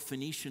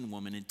Syrophoenician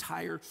woman in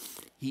Tyre.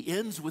 He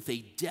ends with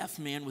a deaf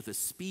man with a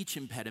speech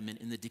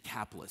impediment in the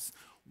Decapolis.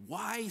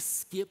 Why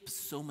skip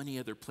so many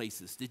other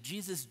places? Did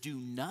Jesus do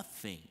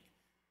nothing?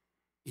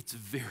 It's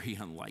very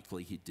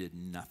unlikely he did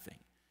nothing.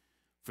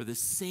 For the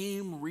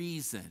same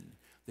reason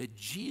that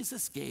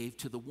Jesus gave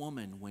to the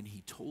woman when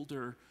he told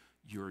her,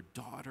 "Your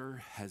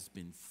daughter has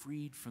been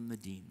freed from the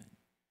demon."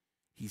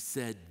 He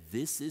said,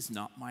 "This is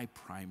not my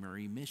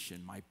primary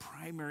mission. My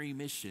primary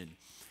mission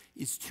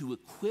is to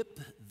equip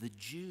the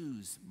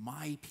Jews,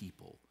 my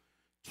people,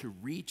 to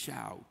reach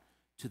out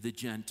to the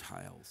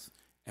Gentiles,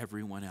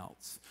 everyone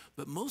else."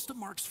 But most of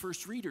Mark's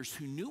first readers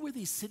who knew where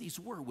these cities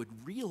were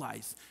would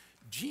realize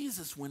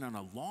Jesus went on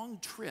a long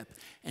trip,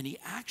 and he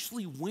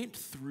actually went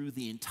through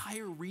the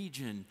entire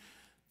region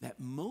that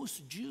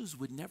most Jews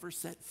would never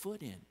set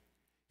foot in.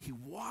 He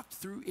walked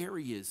through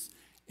areas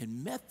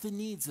and met the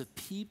needs of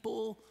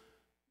people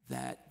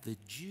that the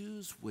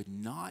Jews would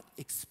not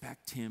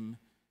expect him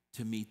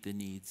to meet the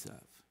needs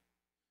of.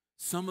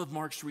 Some of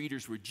Mark's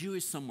readers were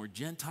Jewish, some were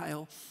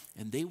Gentile,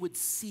 and they would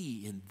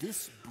see in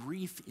this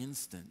brief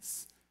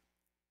instance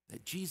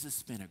that Jesus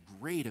spent a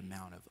great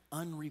amount of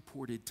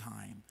unreported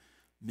time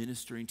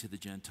ministering to the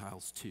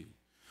Gentiles too.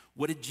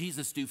 What did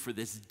Jesus do for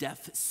this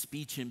deaf,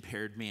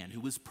 speech-impaired man who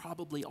was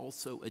probably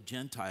also a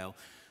Gentile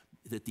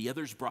that the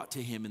others brought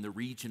to him in the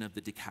region of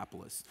the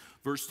Decapolis?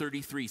 Verse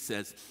 33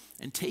 says,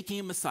 "And taking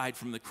him aside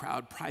from the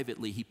crowd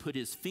privately, he put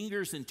his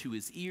fingers into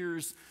his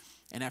ears,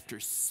 and after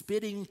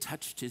spitting,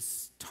 touched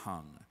his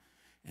tongue."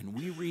 And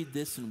we read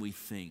this and we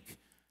think,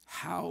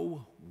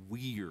 how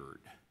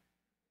weird.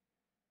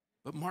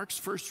 But Mark's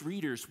first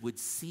readers would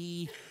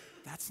see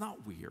that's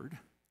not weird.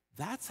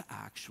 That's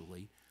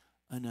actually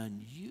an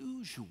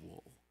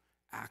unusual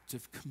act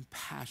of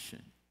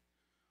compassion.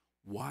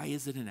 Why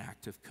is it an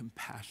act of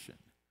compassion?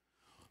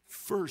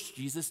 First,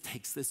 Jesus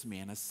takes this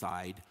man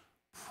aside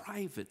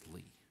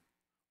privately.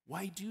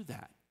 Why do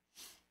that?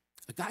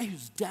 A guy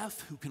who's deaf,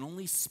 who can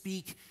only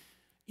speak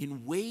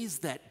in ways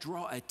that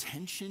draw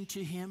attention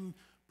to him,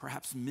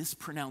 perhaps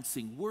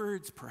mispronouncing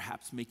words,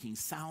 perhaps making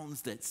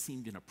sounds that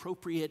seemed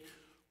inappropriate,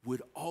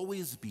 would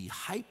always be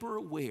hyper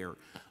aware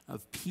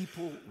of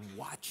people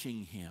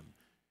watching him,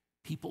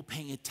 people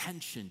paying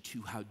attention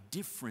to how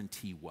different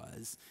he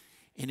was.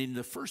 And in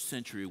the first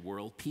century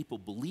world, people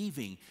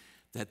believing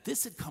that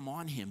this had come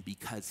on him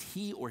because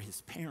he or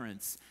his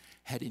parents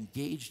had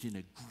engaged in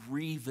a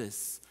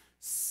grievous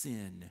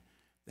sin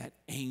that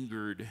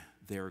angered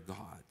their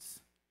gods.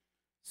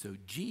 So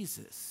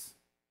Jesus,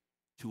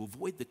 to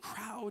avoid the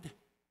crowd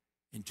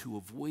and to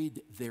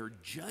avoid their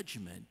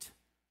judgment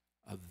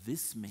of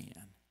this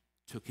man,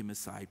 took him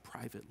aside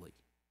privately.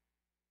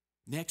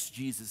 Next,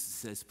 Jesus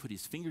says, put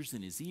his fingers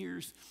in his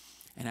ears,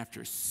 and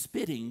after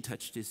spitting,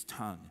 touched his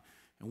tongue.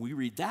 And we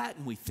read that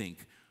and we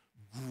think,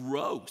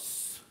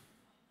 gross.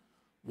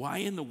 Why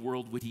in the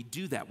world would he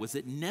do that? Was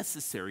it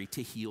necessary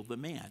to heal the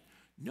man?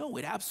 No,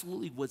 it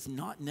absolutely was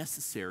not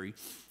necessary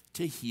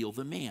to heal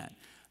the man.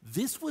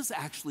 This was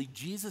actually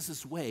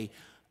Jesus' way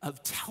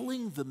of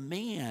telling the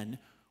man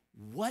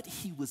what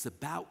he was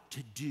about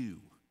to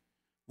do.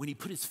 When he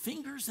put his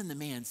fingers in the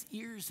man's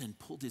ears and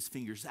pulled his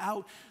fingers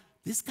out,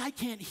 this guy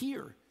can't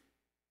hear.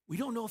 We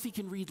don't know if he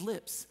can read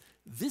lips.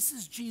 This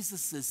is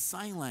Jesus'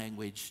 sign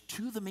language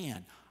to the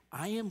man.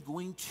 I am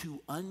going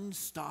to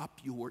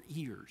unstop your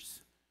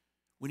ears.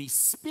 When he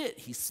spit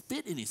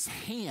in his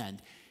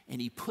hand,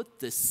 and he put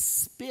the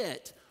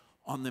spit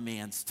on the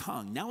man's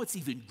tongue. Now it's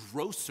even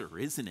grosser,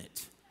 isn't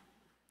it?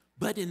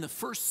 But in the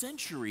first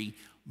century,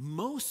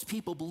 most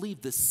people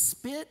believed the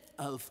spit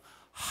of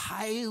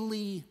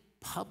highly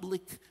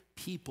public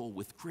people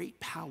with great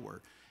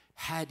power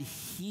had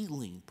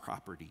healing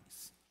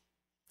properties.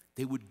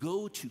 They would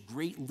go to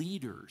great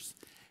leaders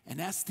and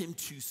ask them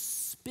to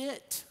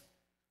spit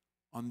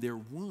on their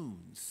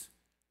wounds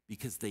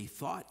because they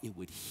thought it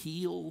would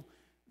heal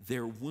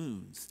their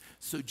wounds.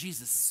 So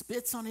Jesus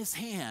spits on his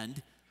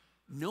hand,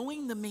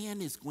 knowing the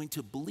man is going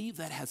to believe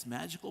that has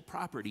magical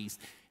properties,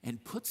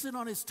 and puts it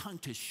on his tongue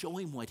to show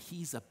him what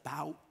he's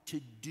about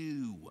to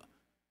do.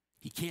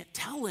 He can't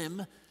tell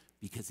him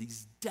because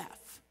he's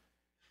deaf.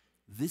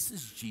 This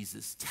is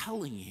Jesus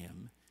telling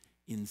him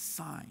in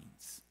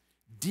signs.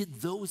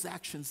 Did those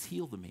actions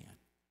heal the man?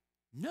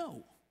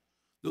 No.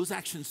 Those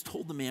actions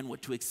told the man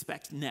what to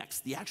expect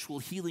next. The actual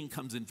healing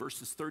comes in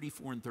verses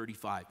 34 and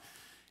 35.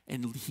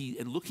 And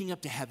looking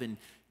up to heaven,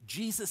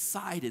 Jesus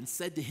sighed and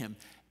said to him,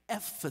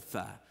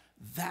 Ephphatha,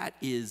 that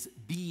is,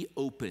 be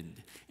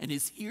opened. And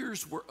his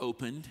ears were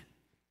opened,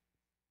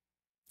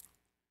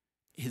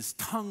 his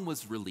tongue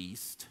was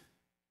released,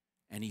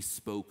 and he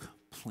spoke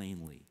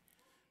plainly.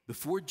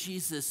 Before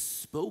Jesus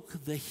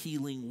spoke the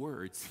healing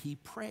words, he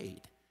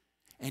prayed.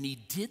 And he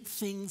did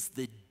things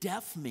the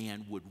deaf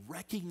man would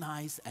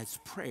recognize as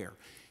prayer.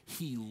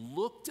 He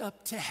looked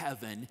up to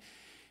heaven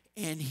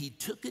and he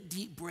took a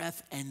deep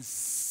breath and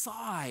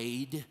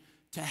sighed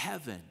to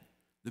heaven.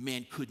 The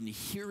man couldn't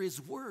hear his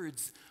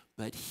words,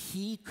 but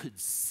he could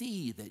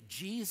see that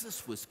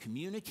Jesus was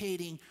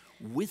communicating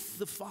with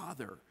the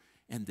Father,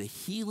 and the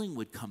healing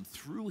would come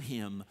through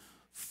him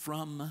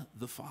from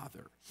the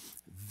Father.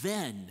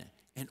 Then,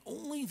 and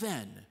only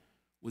then,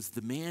 was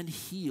the man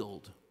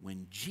healed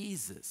when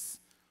Jesus,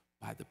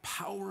 by the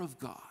power of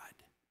God,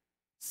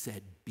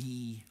 said,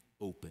 be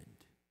opened.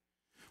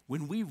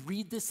 When we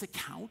read this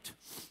account,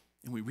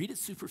 and we read it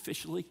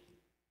superficially,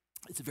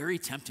 it's very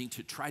tempting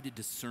to try to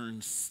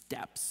discern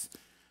steps.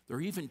 There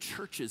are even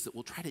churches that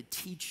will try to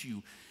teach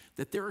you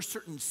that there are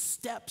certain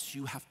steps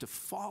you have to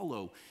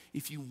follow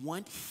if you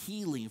want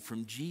healing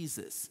from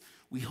Jesus.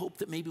 We hope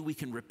that maybe we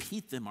can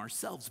repeat them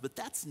ourselves, but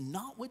that's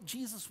not what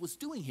Jesus was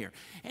doing here.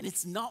 And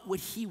it's not what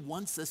he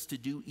wants us to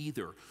do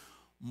either.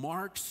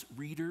 Mark's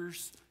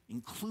readers,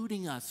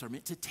 including us, are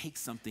meant to take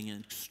something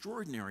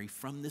extraordinary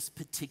from this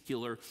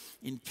particular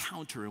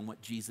encounter and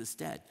what Jesus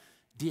did.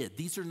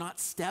 These are not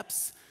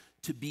steps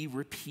to be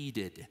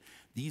repeated.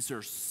 These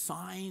are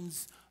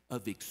signs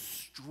of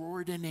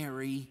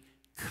extraordinary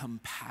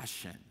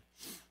compassion.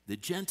 The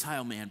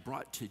Gentile man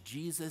brought to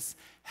Jesus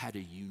had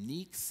a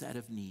unique set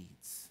of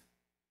needs,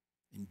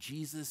 and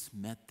Jesus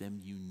met them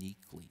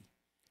uniquely.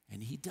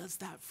 And he does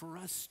that for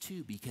us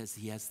too, because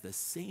he has the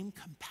same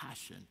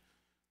compassion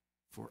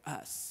for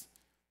us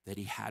that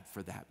he had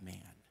for that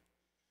man.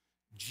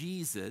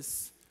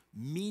 Jesus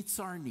meets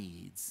our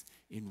needs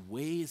in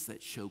ways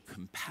that show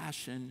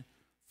compassion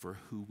for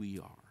who we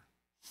are.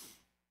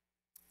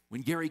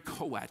 When Gary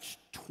Koach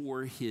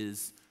tore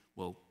his,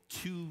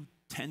 two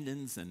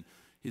tendons and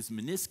his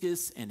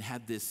meniscus and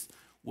had this,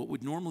 what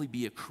would normally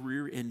be a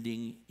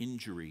career-ending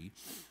injury,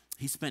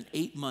 he spent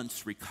 8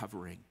 months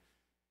recovering.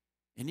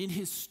 And in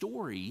his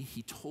story,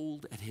 he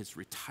told at his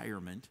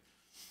retirement,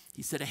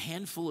 he said, a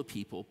handful of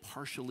people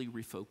partially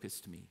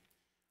refocused me.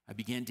 I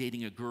began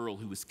dating a girl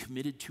who was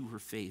committed to her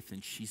faith,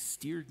 and she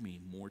steered me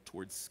more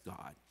towards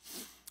God.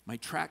 My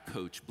track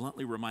coach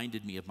bluntly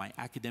reminded me of my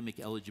academic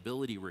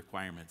eligibility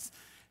requirements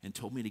and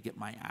told me to get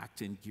my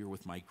act in gear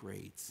with my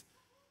grades.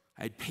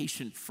 I had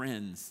patient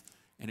friends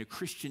and a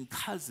Christian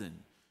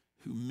cousin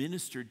who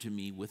ministered to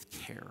me with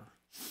care.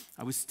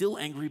 I was still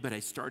angry, but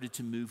I started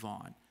to move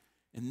on.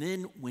 And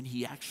then when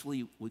he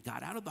actually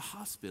got out of the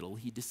hospital,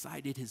 he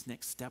decided his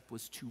next step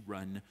was to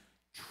run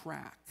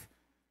track.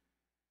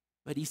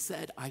 But he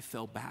said, I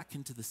fell back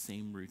into the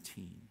same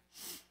routine.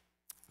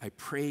 I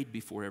prayed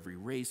before every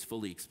race,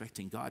 fully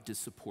expecting God to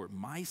support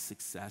my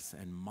success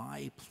and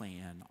my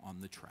plan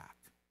on the track.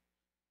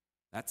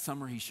 That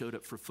summer, he showed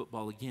up for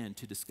football again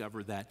to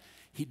discover that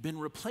he'd been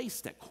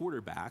replaced at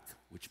quarterback,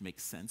 which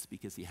makes sense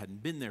because he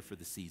hadn't been there for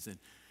the season.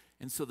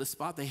 And so the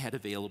spot they had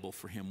available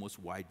for him was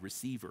wide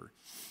receiver.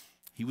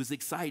 He was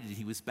excited.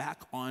 He was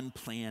back on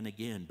plan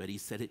again, but he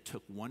said it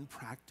took one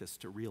practice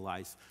to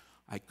realize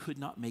I could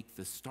not make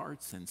the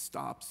starts and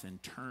stops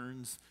and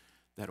turns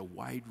that a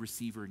wide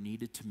receiver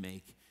needed to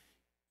make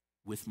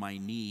with my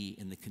knee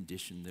in the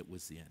condition that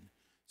was in.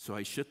 So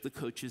I shook the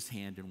coach's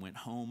hand and went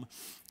home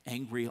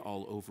angry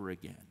all over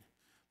again.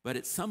 But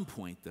at some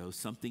point, though,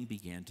 something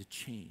began to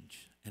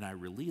change, and I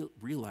really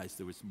realized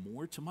there was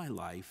more to my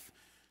life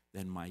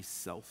than my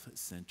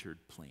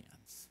self-centered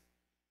plans.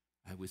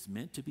 I was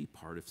meant to be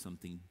part of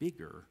something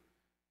bigger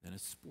than a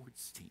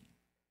sports team,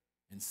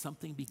 and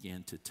something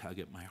began to tug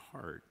at my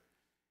heart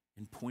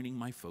in pointing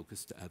my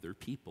focus to other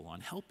people,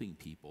 on helping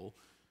people,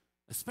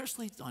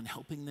 especially on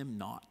helping them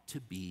not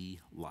to be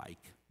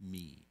like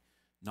me,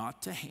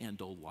 not to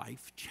handle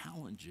life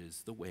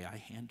challenges the way I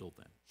handle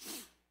them.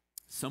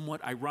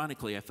 Somewhat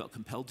ironically, I felt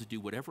compelled to do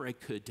whatever I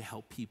could to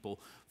help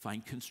people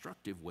find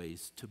constructive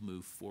ways to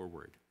move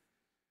forward.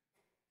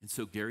 And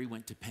so Gary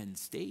went to Penn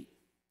State,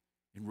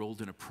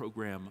 enrolled in a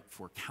program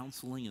for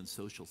counseling and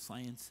social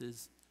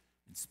sciences,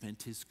 and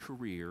spent his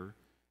career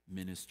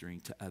ministering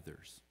to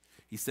others.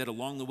 He said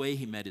along the way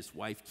he met his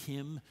wife,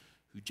 Kim,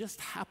 who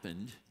just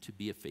happened to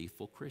be a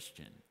faithful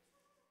Christian.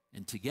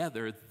 And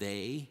together,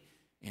 they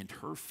and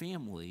her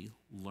family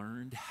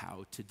learned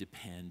how to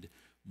depend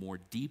more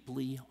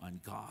deeply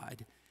on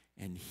God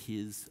and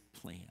his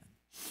plan.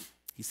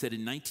 He said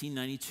in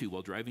 1992,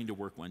 while driving to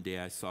work one day,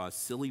 I saw a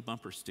silly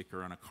bumper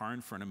sticker on a car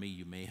in front of me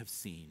you may have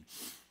seen.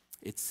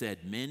 It said,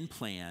 men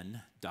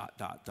plan, ...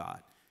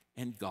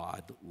 and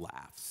God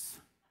laughs.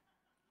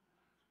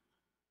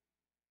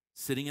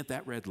 Sitting at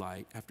that red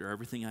light, after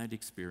everything I'd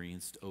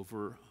experienced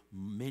over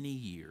many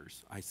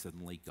years, I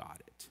suddenly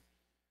got it.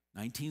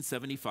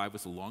 1975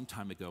 was a long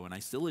time ago, and I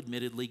still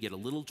admittedly get a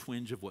little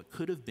twinge of what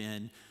could have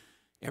been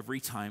every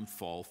time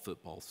fall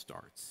football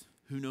starts.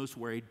 Who knows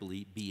where I'd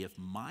be if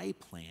my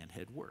plan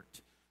had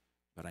worked?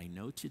 But I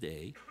know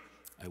today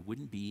I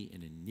wouldn't be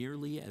in a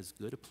nearly as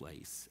good a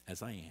place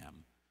as I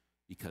am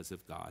because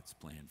of God's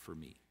plan for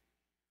me.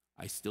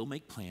 I still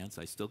make plans.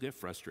 I still get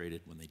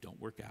frustrated when they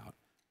don't work out,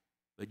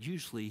 but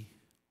usually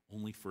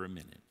only for a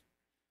minute,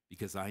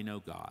 because I know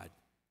God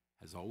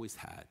has always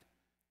had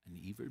an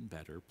even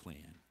better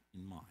plan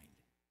in mind.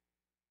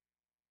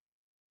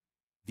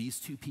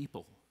 These two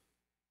people,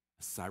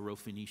 a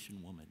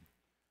Syrophoenician woman,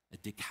 a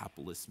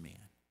Decapolis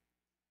man,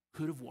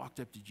 could have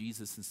walked up to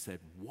Jesus and said,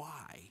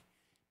 "Why,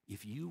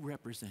 if you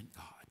represent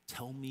God,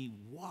 tell me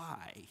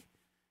why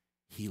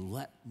he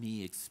let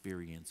me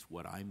experience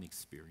what I'm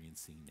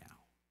experiencing now."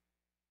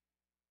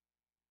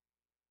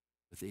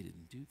 But they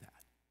didn't do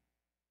that.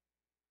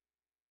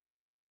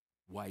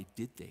 Why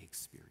did they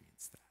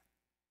experience that?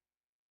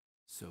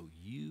 So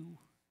you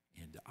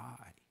and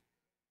I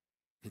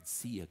could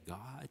see a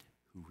God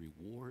who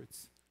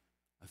rewards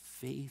a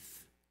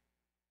faith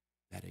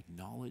that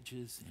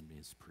acknowledges and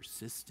is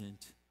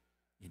persistent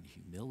in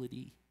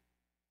humility,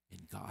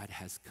 and God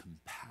has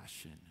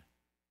compassion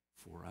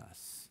for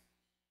us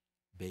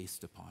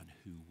based upon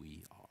who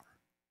we are.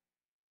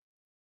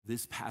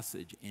 This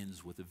passage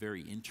ends with a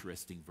very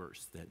interesting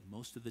verse that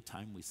most of the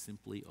time we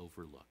simply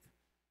overlook.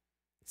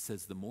 It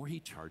says, the more he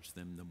charged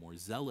them, the more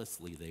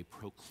zealously they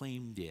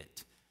proclaimed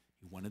it.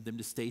 He wanted them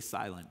to stay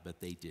silent, but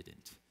they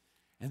didn't.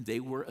 And they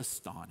were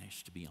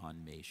astonished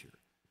beyond measure,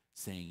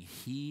 saying,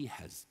 "He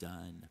has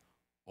done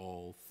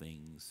all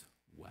things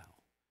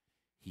well.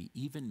 He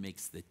even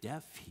makes the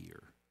deaf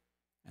hear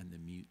and the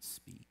mute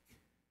speak."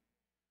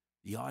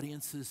 The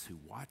audiences who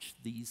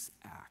watched these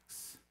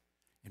acts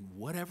and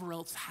whatever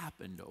else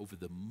happened over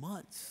the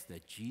months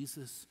that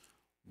Jesus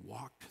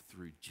walked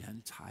through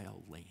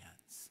Gentile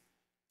lands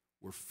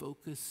were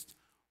focused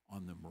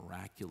on the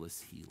miraculous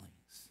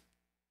healings.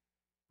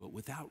 But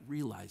without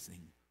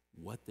realizing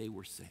what they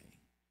were saying,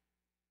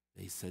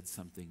 they said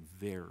something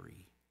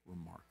very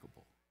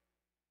remarkable.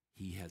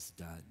 He has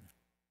done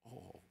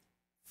all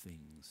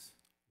things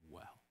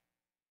well.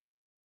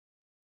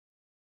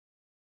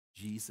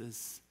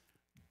 Jesus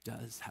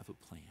does have a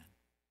plan.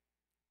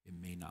 It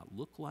may not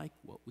look like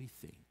what we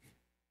think,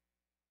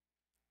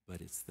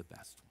 but it's the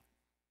best one.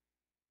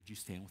 Would you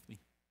stand with me?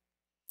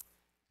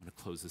 I'm going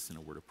to close this in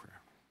a word of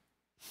prayer.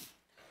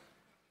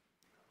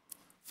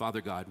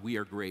 Father God, we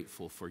are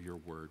grateful for your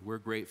word. We're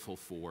grateful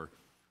for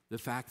the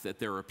fact that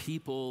there are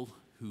people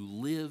who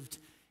lived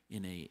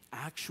in an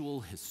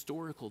actual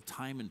historical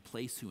time and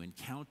place who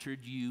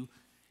encountered you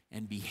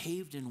and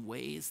behaved in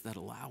ways that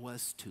allow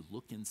us to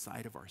look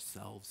inside of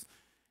ourselves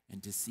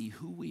and to see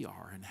who we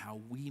are and how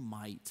we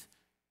might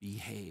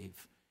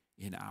behave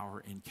in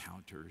our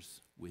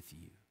encounters with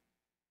you.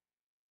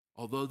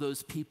 Although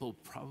those people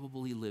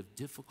probably lived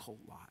difficult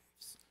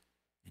lives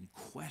and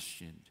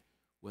questioned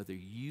whether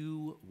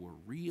you were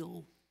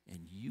real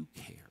and you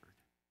cared,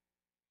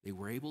 they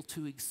were able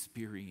to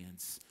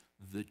experience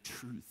the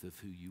truth of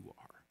who you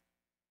are,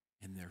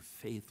 and their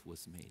faith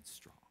was made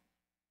strong.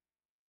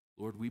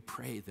 Lord, we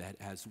pray that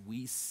as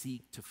we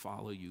seek to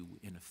follow you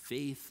in a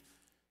faith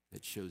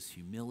that shows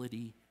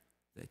humility,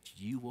 that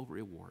you will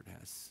reward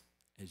us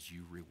as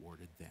you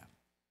rewarded them.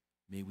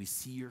 May we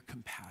see your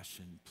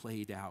compassion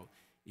played out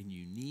in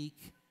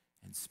unique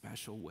and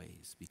special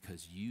ways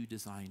because you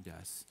designed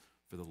us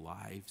for the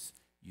lives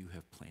you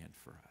have planned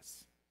for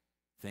us.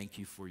 Thank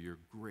you for your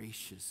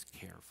gracious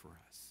care for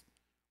us.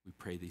 We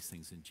pray these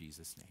things in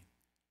Jesus' name.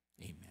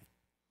 Amen.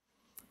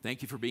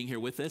 Thank you for being here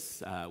with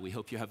us. We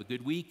hope you have a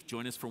good week.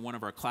 Join us for one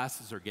of our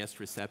classes or guest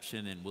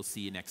reception, and we'll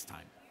see you next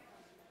time.